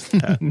because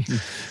at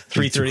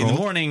 3:30 in the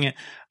morning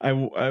I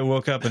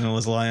woke up and it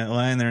was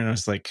lying there and I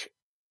was like,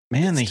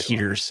 man, the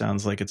heater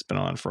sounds like it's been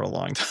on for a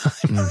long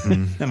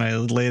time. And I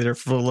lay there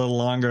for a little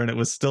longer and it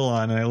was still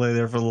on. And I lay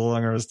there for a little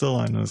longer and it was still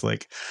on. And I was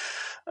like,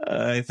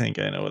 I think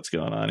I know what's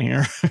going on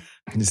here.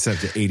 It's set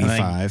to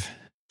 85.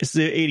 It's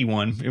the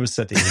 81. It was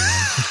set to 81.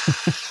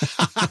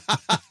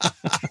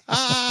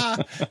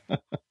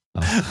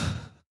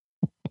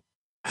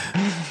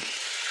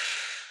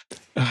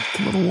 It's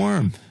a little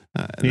warm.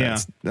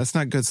 That's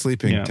not good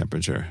sleeping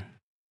temperature.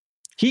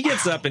 He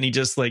gets up and he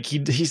just like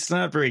he's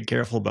not very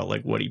careful about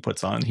like what he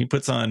puts on. He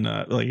puts on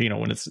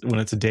when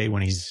it's a day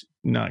when he's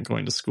not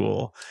going to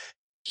school,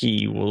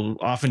 he will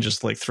often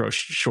just like throw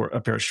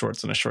a pair of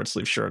shorts and a short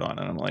sleeve shirt on,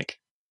 and I'm like,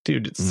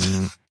 dude,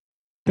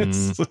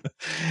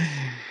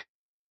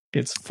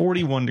 it's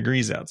 41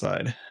 degrees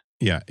outside.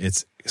 Yeah,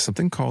 it's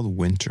something called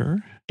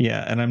winter.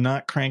 Yeah, and I'm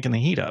not cranking the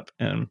heat up,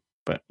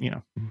 but he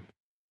knows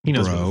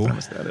what the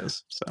thermostat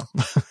is, so.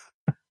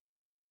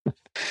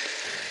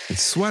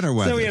 It's sweater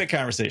weather. So we had a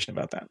conversation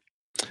about that.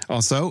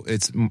 Also,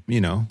 it's,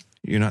 you're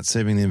not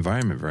saving the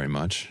environment very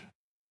much.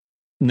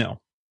 No.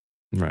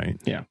 Right.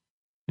 Yeah.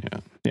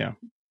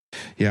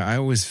 I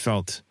always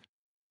felt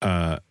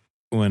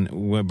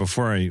when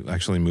before I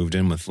actually moved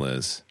in with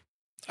Liz,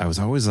 I was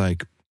always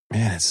like,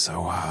 man, it's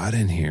so hot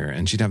in here.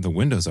 And she'd have the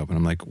windows open.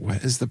 I'm like,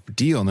 what is the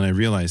deal? And then I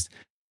realized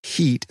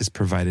heat is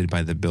provided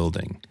by the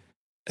building.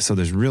 So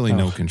there's really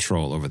no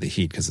control over the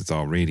heat because it's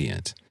all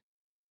radiant.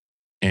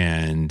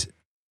 And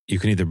you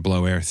can either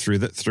blow air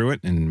through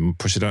it and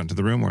push it out into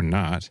the room or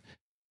not.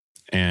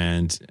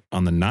 And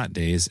on the not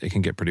days, it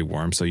can get pretty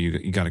warm. So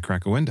you got to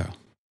crack a window.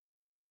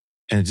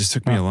 And it just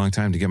took me a long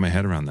time to get my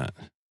head around that.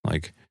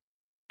 Like,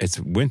 it's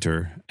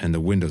winter and the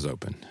window's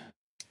open.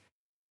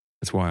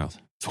 It's wild.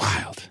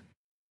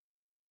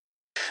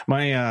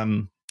 My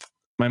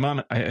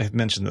mom, I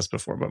mentioned this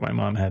before, but my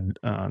mom had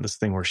this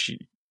thing where she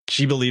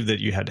believed that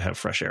you had to have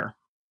fresh air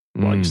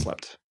while you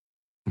slept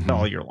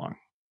all year long.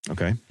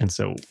 Okay. And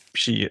so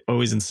she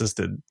always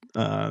insisted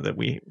that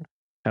we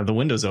have the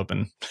windows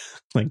open,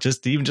 like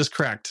just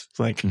cracked,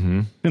 like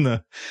in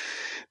the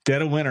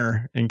dead of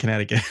winter in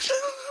Connecticut.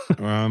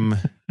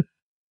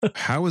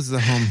 How was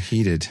the home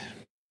heated?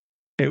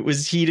 It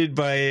was heated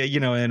by,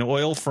 an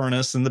oil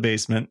furnace in the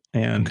basement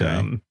and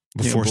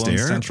forced air,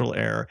 central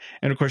air.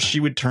 And of course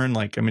she would turn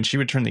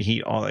the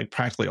heat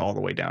practically all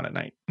the way down at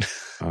night.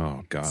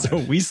 Oh God. So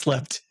we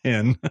slept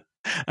in.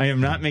 I am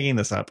not making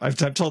this up. I'm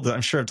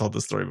sure I've told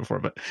this story before,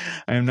 but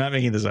I am not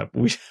making this up.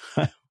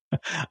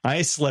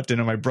 I slept in,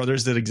 and my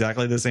brothers did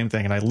exactly the same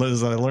thing. And I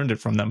learned it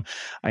from them.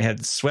 I had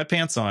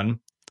sweatpants on.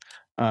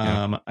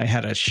 I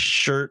had a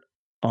shirt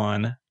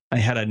on. I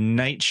had a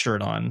night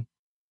shirt on.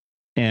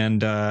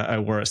 and I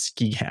wore a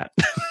ski hat.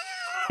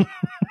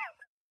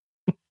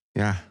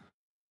 Yeah.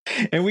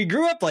 And we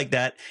grew up like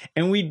that,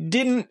 and we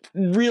didn't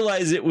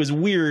realize it was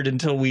weird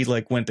until we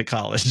like went to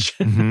college.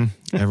 Mm-hmm.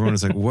 Everyone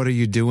was like, "What are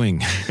you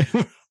doing?"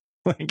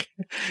 Like,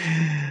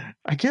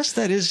 I guess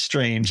that is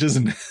strange,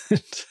 isn't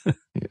it?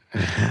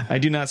 I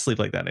do not sleep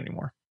like that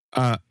anymore.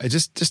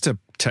 Just a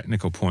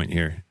technical point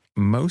here.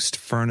 Most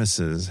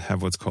furnaces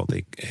have what's called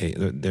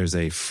there's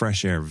a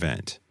fresh air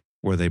vent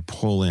where they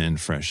pull in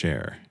fresh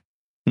air.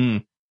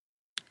 Yeah,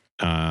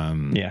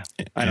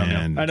 I don't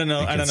know. I don't know.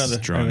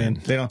 I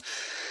mean, they don't.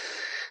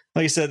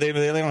 Like I said, they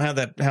don't have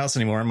that house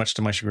anymore, much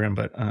to my chagrin.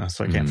 But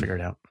so I can't figure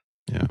it out.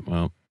 Yeah,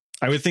 well,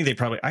 I would think they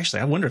probably.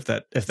 Actually, I wonder if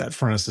that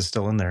furnace is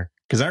still in there,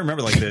 because I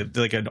remember like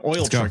an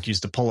oil truck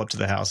used to pull up to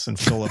the house and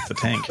fill up the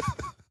tank.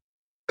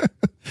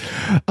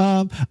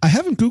 I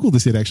haven't Googled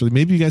this yet, actually.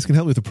 Maybe you guys can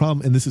help me with the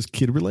problem, and this is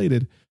kid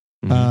related.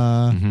 There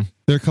are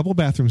a couple of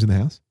bathrooms in the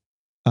house.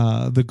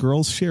 The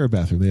girls share a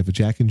bathroom. They have a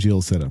Jack and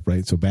Jill set up,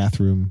 right? So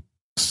bathroom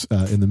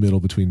in the middle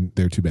between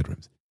their two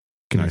bedrooms.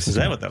 Nice. Is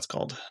that what that's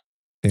called?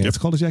 And It's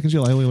called a Jack and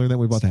Jill. I only learned that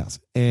when we bought the house.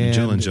 And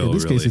Jill and Jill, in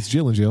this case, it's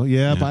Jill and Jill.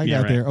 Yeah, but I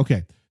got there.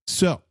 Okay.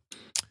 So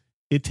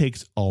it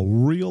takes a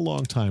real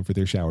long time for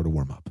their shower to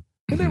warm up.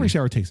 And every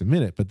shower takes a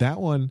minute, but that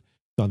one is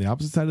on the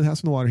opposite side of the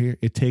house from the water here.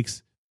 It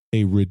takes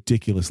a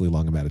ridiculously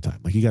long amount of time.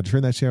 Like you got to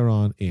turn that shower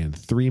on, and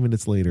 3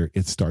 minutes later,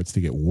 it starts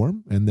to get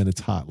warm, and then it's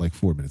hot like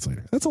 4 minutes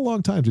later. That's a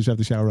long time to just have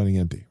the shower running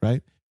empty,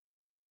 right?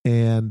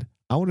 And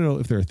I want to know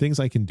if there are things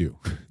I can do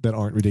that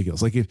aren't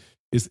ridiculous. Like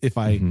if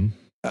I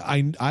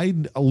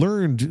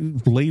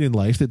learned late in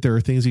life that there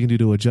are things you can do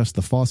to adjust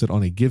the faucet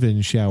on a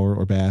given shower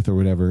or bath or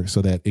whatever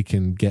so that it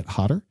can get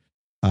hotter.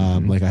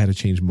 Like I had to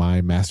change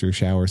my master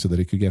shower so that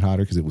it could get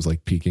hotter because it was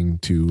like peaking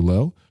too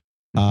low.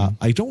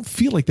 I don't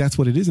feel like that's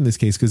what it is in this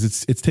case because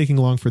it's taking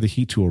long for the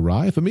heat to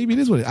arrive, but maybe it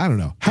is what I don't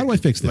know. How do I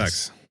fix this?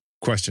 Lex,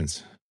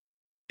 questions.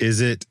 Is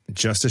it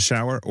just a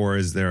shower or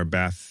is there a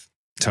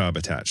bathtub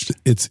attached?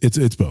 It's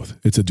both.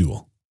 It's a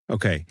dual.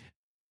 Okay.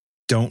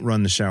 Don't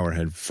run the shower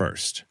head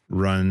first.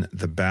 Run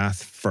the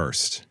bath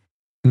first.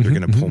 You're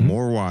going to pull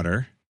more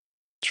water.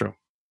 True.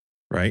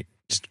 Right?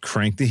 Just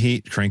crank the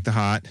heat, crank the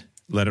hot,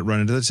 let it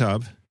run into the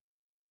tub.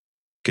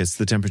 Gets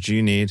the temperature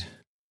you need.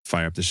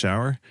 Fire up the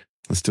shower.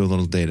 Let's do a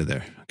little data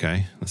there.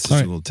 Okay. Let's just do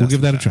a little test. We'll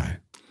give that a try.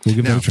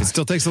 It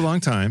still takes a long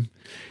time.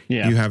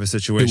 Yeah. You have a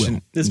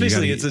situation. It's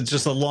basically, it's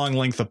just a long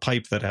length of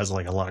pipe that has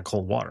like a lot of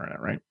cold water in it,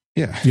 right?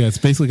 Yeah. Yeah. It's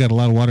basically got a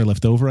lot of water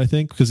left over, I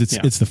think, because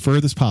it's the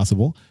furthest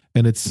possible.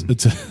 And it's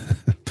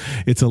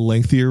a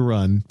lengthier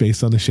run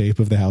based on the shape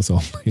of the house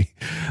only.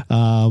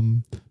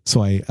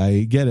 So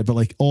I get it, but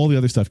like all the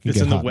other stuff can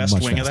get hot much faster.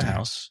 It's in the west wing of the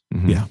house.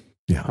 Yeah.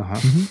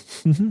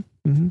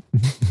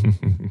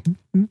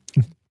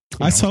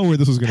 I saw where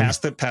this was going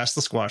to past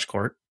the squash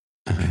court.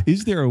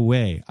 Is there a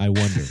way, I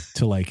wonder,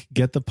 to like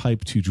get the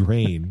pipe to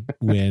drain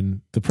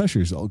when the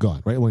pressure's all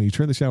gone, right? When you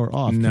turn the shower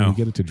off, can you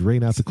get it to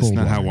drain out the cold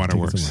water? It's not how water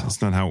works.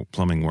 It's not how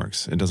plumbing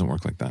works. It doesn't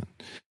work like that.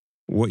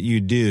 What you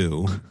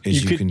do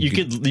is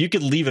you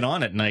could leave it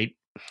on at night.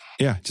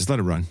 Yeah, just let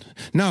it run.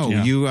 No,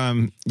 you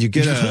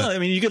get I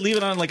mean, you could leave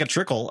it on like a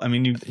trickle. I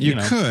mean, you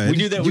know, could. We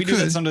do that. We do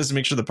that sometimes to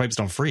make sure the pipes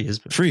don't freeze.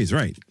 Freeze,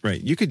 right?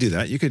 You could do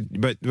that. You could,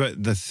 but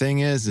the thing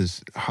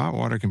is hot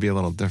water can be a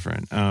little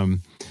different.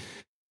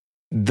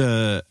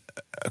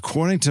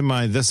 According to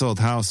my This Old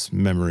House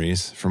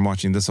memories from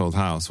watching This Old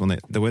House,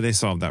 the way they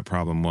solved that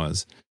problem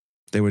was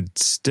they would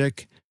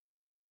stick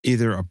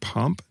either a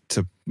pump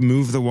to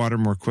move the water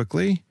more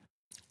quickly,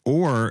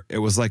 or it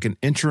was like an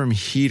interim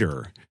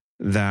heater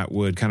that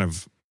would kind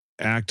of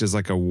act as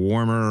like a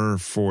warmer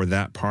for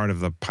that part of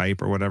the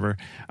pipe or whatever.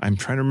 I'm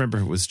trying to remember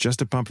if it was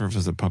just a pump or if it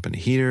was a pump and a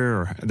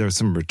heater or there was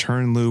some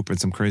return loop and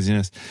some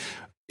craziness.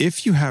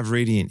 If you have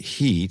radiant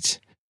heat,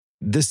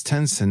 this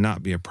tends to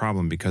not be a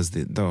problem because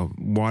the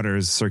water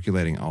is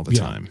circulating all the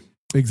time.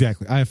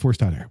 Exactly. I have forced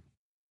hot air.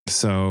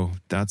 So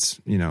that's,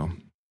 your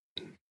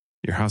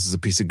house is a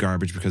piece of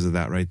garbage because of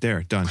that right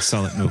there. Done.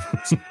 Sell it. Move.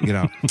 Get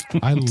out.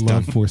 I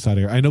love forced hot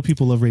air. I know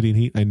people love radiant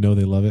heat. I know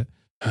they love it.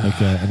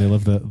 Like, and they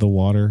love the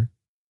water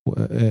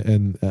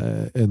and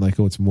like,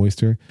 it's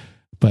moisture,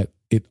 but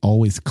it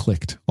always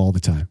clicked all the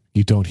time.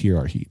 You don't hear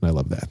our heat. And I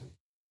love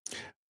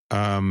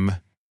that.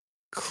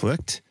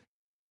 Clicked?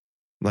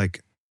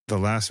 Like the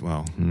last,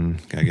 I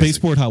guess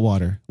baseboard hot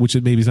water, which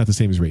maybe is not the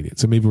same as radiant.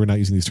 So maybe we're not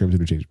using these terms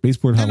interchangeably.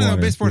 Baseboard hot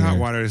water. Baseboard hot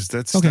water is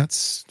that's okay.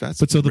 That's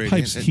but so the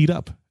pipes heat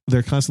up.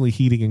 They're constantly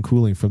heating and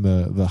cooling from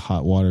the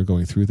hot water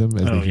going through them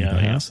as they heat the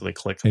house. So they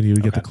click. And you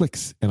would get the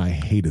clicks, and I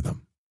hated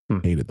them.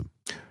 Hated them.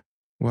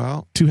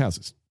 Well, 2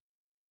 houses.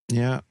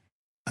 Yeah,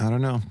 I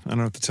don't know. I don't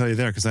know what to tell you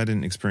there because I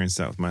didn't experience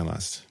that with my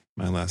last.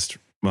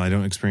 Well, I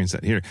don't experience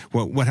that here.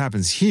 What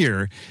happens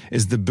here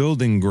is the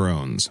building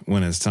groans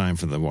when it's time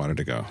for the water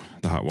to go,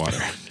 the hot water.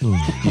 You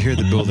hear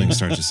the building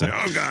start to say,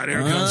 "Oh God, here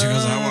goes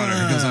hot water.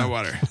 Here goes hot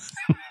water."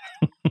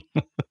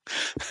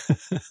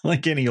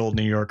 Like any old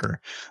New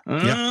Yorker.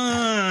 Yep.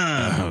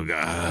 Oh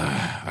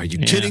God, are you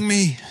kidding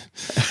me?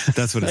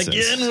 That's what it says.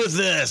 Again with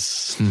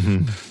this.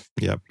 Mm-hmm.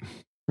 Yep.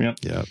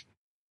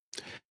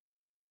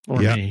 Or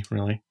me,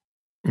 really.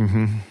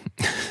 Mm-hmm.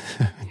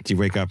 Do you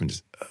wake up and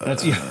just...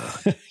 That's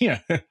yeah.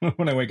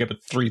 When I wake up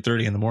at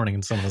 3:30 in the morning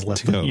and someone has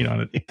left the heat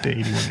on it to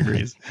 81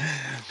 degrees.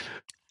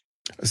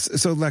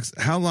 So Lex,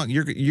 how long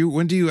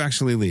when do you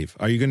actually leave?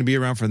 Are you going to be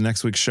around for the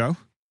next week's show?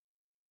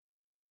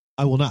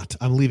 I will not.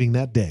 I'm leaving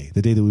that day,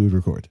 the day that we would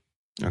record.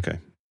 Okay.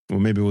 Well,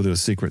 maybe we'll do a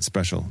secret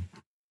special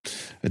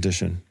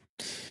edition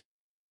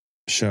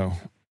show.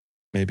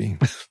 Maybe.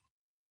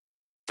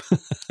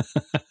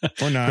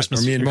 Or not.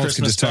 Christmas, or me and Moltz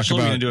could just talk special?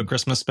 about... We're going to do a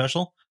Christmas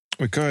special?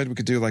 We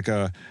could do like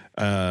a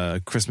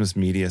Christmas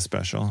media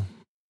special.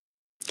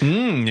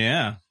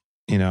 Yeah.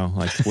 You know,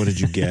 like, what did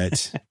you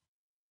get?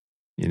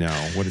 You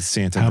know, what did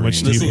Santa How bring?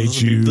 much do you hate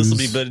Jews?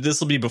 This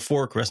will be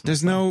before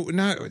Christmas.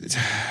 There's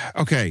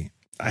okay.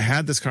 I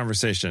had this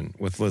conversation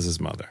with Liz's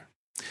mother.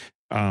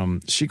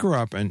 She grew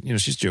up, and you know,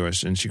 she's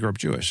Jewish, and she grew up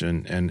Jewish,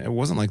 and it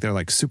wasn't like they're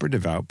like super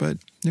devout, but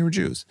they were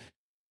Jews,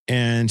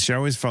 and she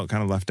always felt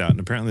kind of left out. And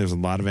apparently, there's a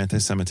lot of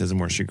anti-Semitism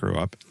where she grew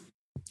up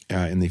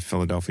in the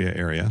Philadelphia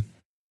area,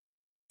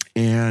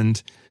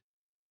 and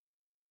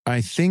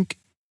I think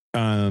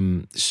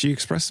she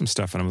expressed some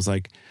stuff, and I was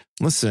like,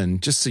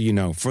 listen, just so you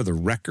know, for the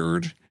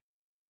record,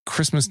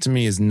 Christmas to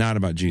me is not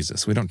about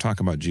Jesus. We don't talk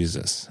about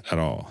Jesus at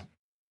all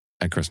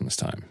at Christmas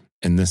time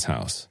in this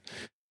house.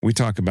 We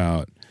talk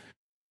about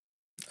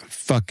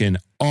fucking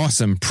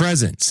awesome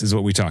presents is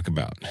what we talk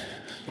about.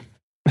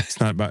 It's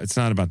not about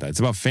that. It's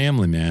about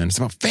family, man. It's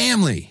about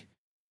family.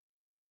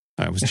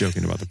 I was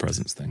joking about the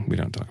presents thing. We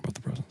don't talk about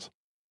the presents.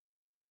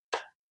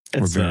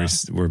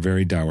 We're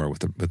very dour with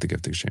the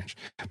gift exchange.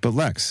 But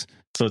Lex,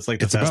 so it's like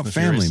the it's Fast about and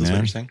family, Furious, man. Is what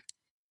you're saying?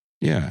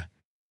 Yeah,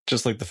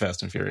 just like the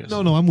Fast and Furious.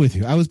 No, I'm with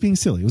you. I was being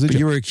silly. It was a but joke.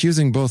 you were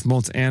accusing both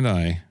Moltz and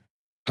I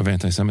of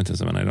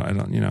anti-Semitism, and I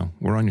don't. You know,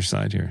 we're on your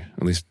side here.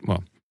 At least,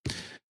 well,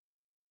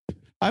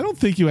 I don't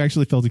think you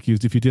actually felt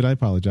accused. If you did, I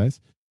apologize.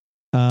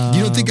 You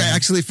don't think I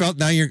actually felt?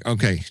 Now you're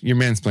okay. You're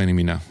mansplaining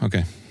me now.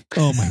 Okay.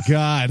 Oh my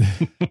God. Here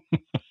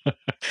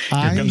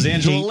comes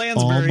Angela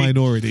Lansbury. All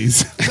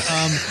minorities.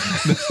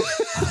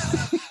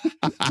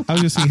 I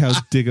was just seeing how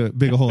big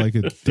a hole I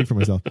could dig for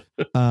myself.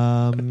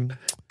 But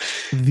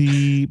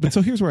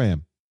so here's where I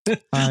am.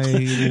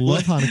 I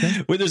love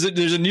Hanukkah. Wait,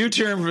 there's a new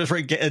term for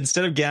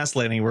instead of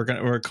gaslighting,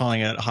 we're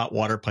calling it hot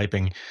water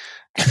piping.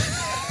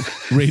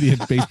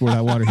 Radiant baseboard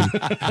hot water heat.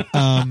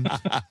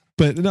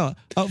 But no,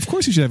 of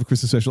course you should have a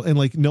Christmas special. And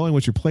like knowing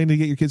what you're planning to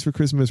get your kids for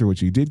Christmas or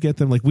what you did get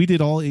them. Like we did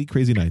all 8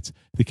 crazy nights.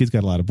 The kids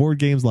got a lot of board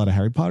games, a lot of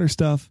Harry Potter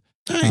stuff.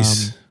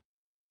 Nice.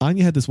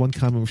 Anya had this one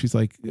comment where she's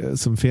like,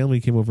 some family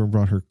came over and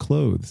brought her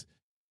clothes.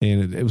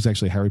 And it was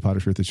actually a Harry Potter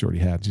shirt that she already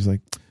had. She's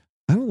like,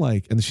 I don't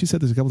like, and she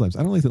said this a couple times,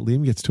 I don't like that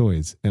Liam gets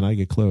toys and I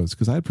get clothes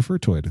because I prefer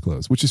toy to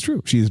clothes, which is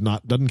true. She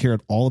doesn't care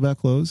at all about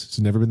clothes.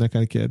 She's never been that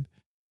kind of kid.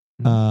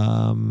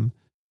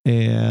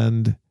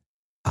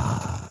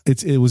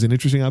 It was an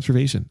interesting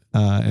observation.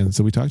 And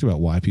so we talked about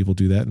why people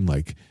do that and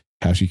like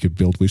how she could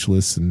build wish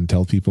lists and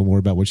tell people more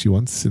about what she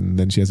wants. And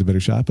then she has a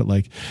better shot. But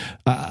like,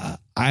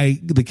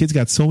 the kids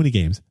got so many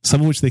games,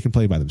 some of which they can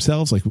play by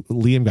themselves. Like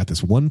Liam got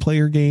this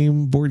 1-player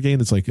board game.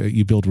 That's like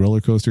you build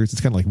roller coasters.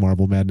 It's kind of like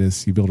Marble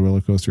Madness. You build a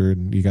roller coaster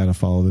and you got to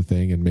follow the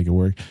thing and make it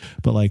work.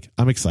 But like,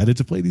 I'm excited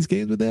to play these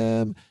games with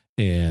them.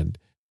 And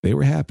they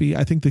were happy.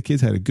 I think the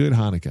kids had a good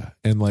Hanukkah.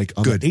 And like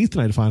on the 8th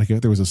night of Hanukkah,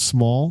 there was a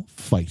small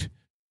fight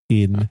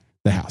in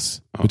the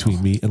house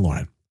between me and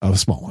Lauren, a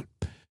small one,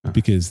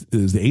 because it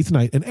was the 8th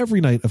night, and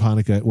every night of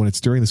Hanukkah when it's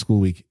during the school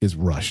week is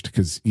rushed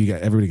because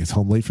everybody gets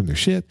home late from their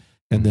shit,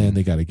 and then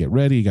they got to get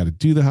ready, you got to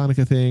do the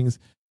Hanukkah things,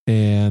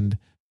 and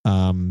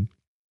then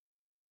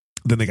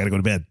they got to go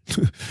to bed.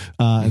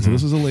 And so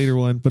this was a later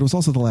one, but it was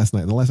also the last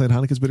night. And the last night of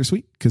Hanukkah is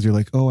bittersweet because you're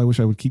like, oh, I wish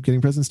I would keep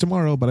getting presents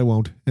tomorrow, but I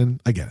won't, and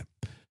I get it.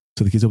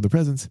 So the kids open the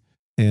presents,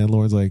 and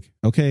Lauren's like,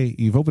 okay,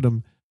 you've opened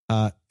them.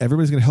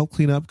 Everybody's going to help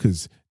clean up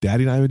because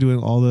Daddy and I have been doing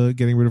all the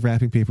getting rid of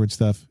wrapping paper and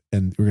stuff.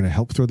 And we're going to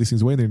help throw these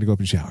things away and they're going to go up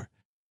and shower.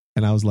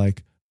 And I was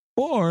like,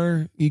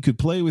 or you could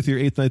play with your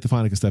 8th night of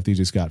Hanukkah stuff that you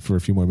just got for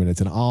a few more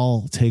minutes and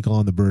I'll take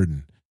on the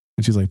burden.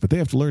 And she's like, but they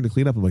have to learn to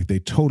clean up. I'm like, they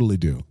totally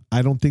do.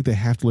 I don't think they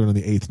have to learn on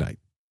the 8th night.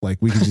 Like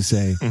we can just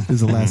say, this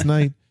is the last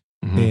night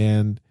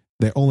and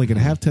they're only going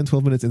to have 10,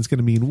 12 minutes. And it's going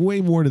to mean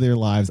way more to their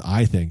lives,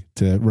 I think,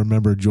 to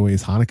remember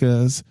joyous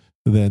Hanukkahs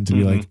than to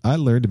be like, I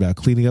learned about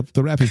cleaning up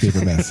the wrapping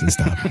paper mess and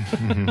stuff.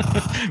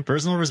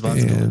 Personal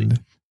responsibility.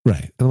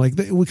 Right. And I'm like,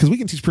 because we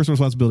can teach personal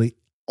responsibility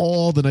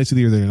all the nights of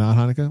the year that are not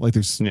Hanukkah. Like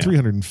there's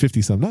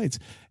 350 some nights.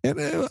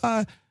 And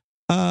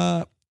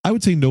I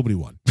would say nobody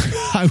won.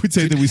 I would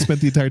say that we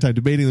spent the entire time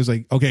debating. There's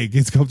like, okay,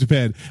 kids go up to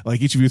bed. Like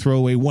each of you throw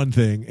away one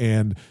thing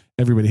and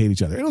everybody hate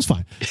each other. And it was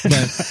fine.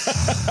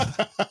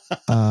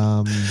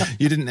 But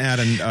you didn't add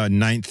a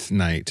 9th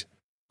night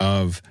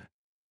of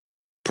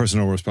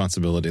personal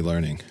responsibility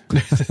learning.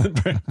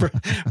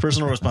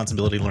 Personal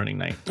responsibility learning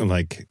night.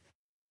 Like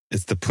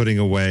it's the putting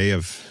away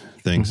of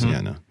things.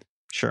 Yeah, no.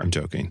 Sure. I'm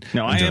joking.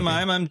 No,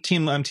 I'm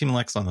team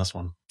Lex on this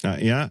one.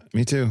 Yeah,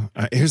 me too.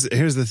 Here's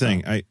the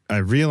thing. I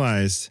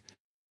realized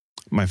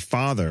my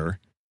father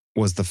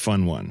was the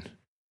fun one.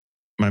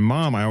 my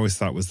mom, I always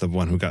thought was the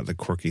one who got the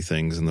quirky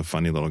things and the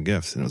funny little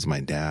gifts. And it was my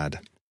dad.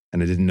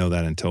 And I didn't know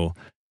that until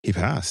he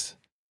passed.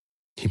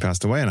 He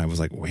passed away. And I was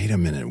like, wait a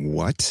minute,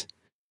 what?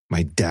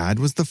 My dad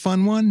was the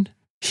fun one?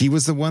 He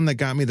was the one that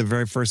got me the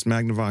very first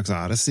Magnavox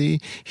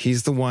Odyssey.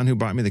 He's the one who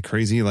bought me the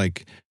crazy,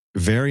 like,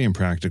 very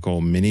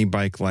impractical mini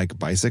bike-like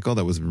bicycle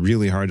that was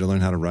really hard to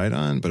learn how to ride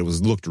on, but it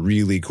looked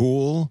really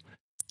cool.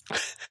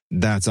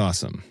 That's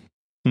awesome.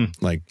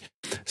 Like,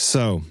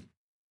 so,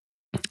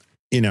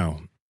 you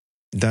know,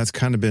 that's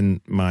kind of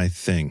been my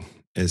thing,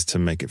 is to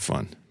make it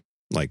fun.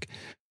 Like,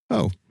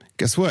 oh,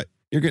 guess what?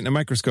 You're getting a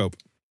microscope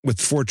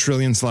with 4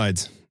 trillion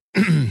slides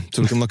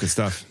so we can look at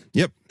stuff.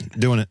 Yep,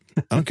 doing it.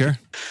 I don't care.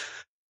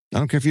 I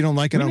don't care if you don't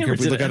like it. I don't care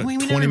if we look at it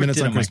 20 minutes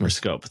on Christmas.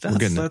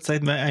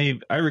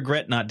 Microscope. I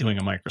regret not doing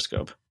a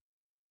microscope.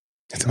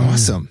 It's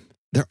awesome.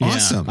 They're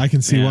awesome. I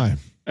can see why.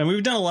 And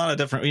we've done a lot of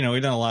different,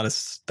 we've done a lot of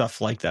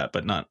stuff like that,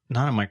 but not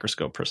a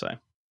microscope per se.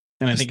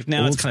 And I think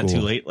now it's kind of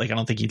too late. Like, I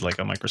don't think you'd like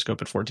a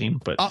microscope at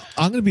 14, but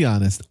I'm going to be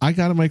honest. I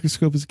got a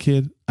microscope as a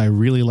kid. I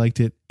really liked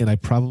it. And I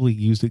probably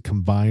used it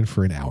combined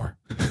for an hour.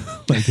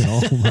 Like in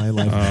all my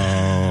life.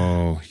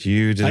 Oh,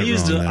 you did.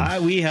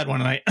 We had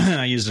one and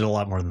I used it a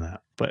lot more than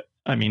that. But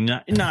I mean,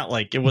 not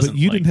like it wasn't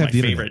you like didn't have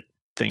my favorite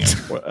thing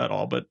at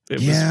all, but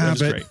it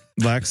was great.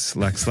 Lex.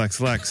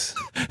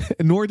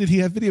 Nor did he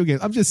have video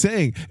games. I'm just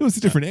saying it was a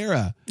different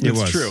era.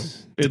 It's true.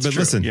 It's true.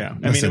 Listen, yeah.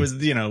 I mean, it was,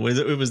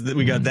 it was,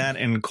 we got that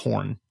and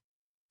corn.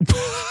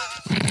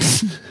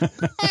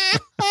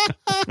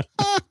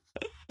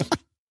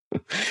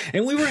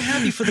 And we were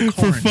happy for the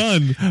corn. For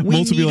fun.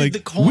 Moltz would be like,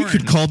 we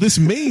could call this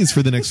maze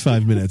for the next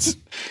 5 minutes.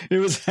 It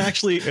was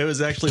actually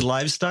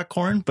livestock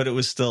corn, but it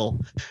was still,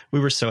 we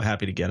were so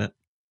happy to get it.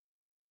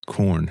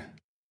 Corn.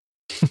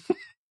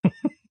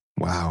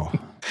 Wow.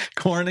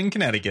 Corn in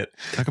Connecticut.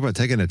 Talk about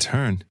taking a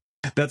turn.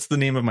 That's the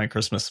name of my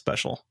Christmas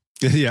special.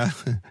 Yeah.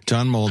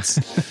 John Moltz.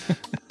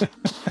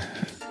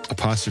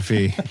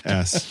 Apostrophe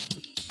S.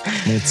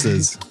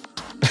 Moltz's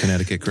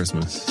Connecticut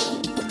Christmas.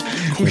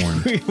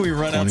 Corn. We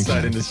run outside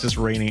corn. And it's just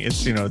raining.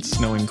 It's, it's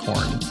snowing corn.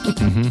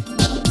 Mm-hmm.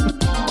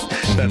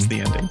 That's the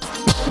ending.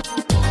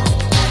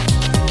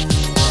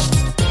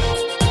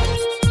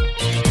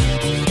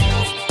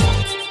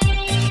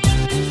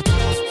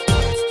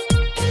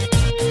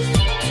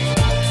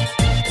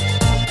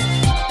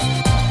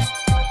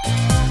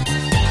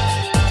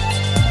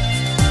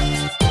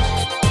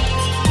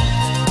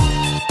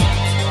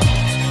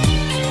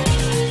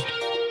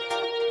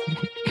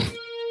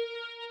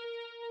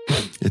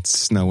 It's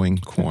snowing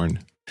corn.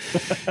 Do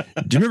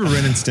you remember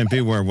Ren and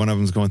Stimpy, where one of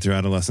them's going through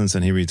adolescence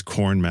and he reads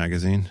Corn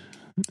magazine?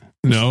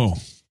 No.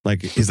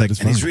 Like he's like,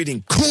 and he's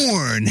reading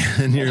Corn,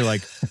 and you're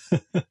like,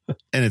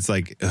 and it's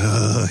like,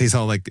 he's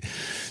all like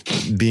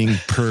being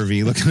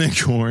pervy looking at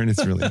corn.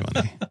 It's really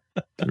funny.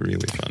 It's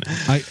really funny.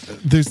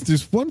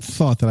 There's one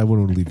thought that I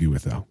want to leave you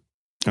with though.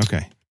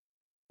 Okay.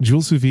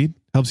 Joule Sous Vide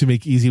helps you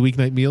make easy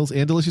weeknight meals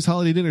and delicious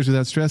holiday dinners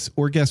without stress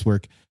or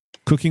guesswork.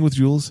 Cooking with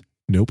Joules?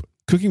 Nope.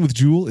 Cooking with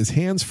Joule is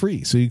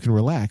hands-free, so you can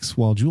relax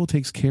while Joule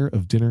takes care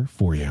of dinner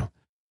for you.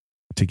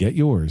 To get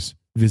yours,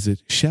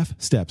 visit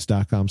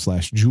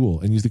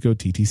chefsteps.com/Joule and use the code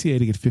TTCA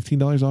to get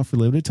 $15 off for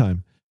limited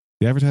time.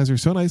 The advertisers are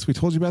so nice, we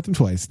told you about them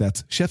twice.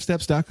 That's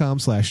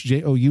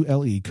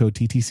chefsteps.com/JOULE, code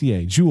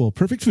TTCA. Joule,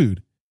 perfect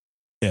food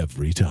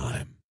every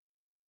time.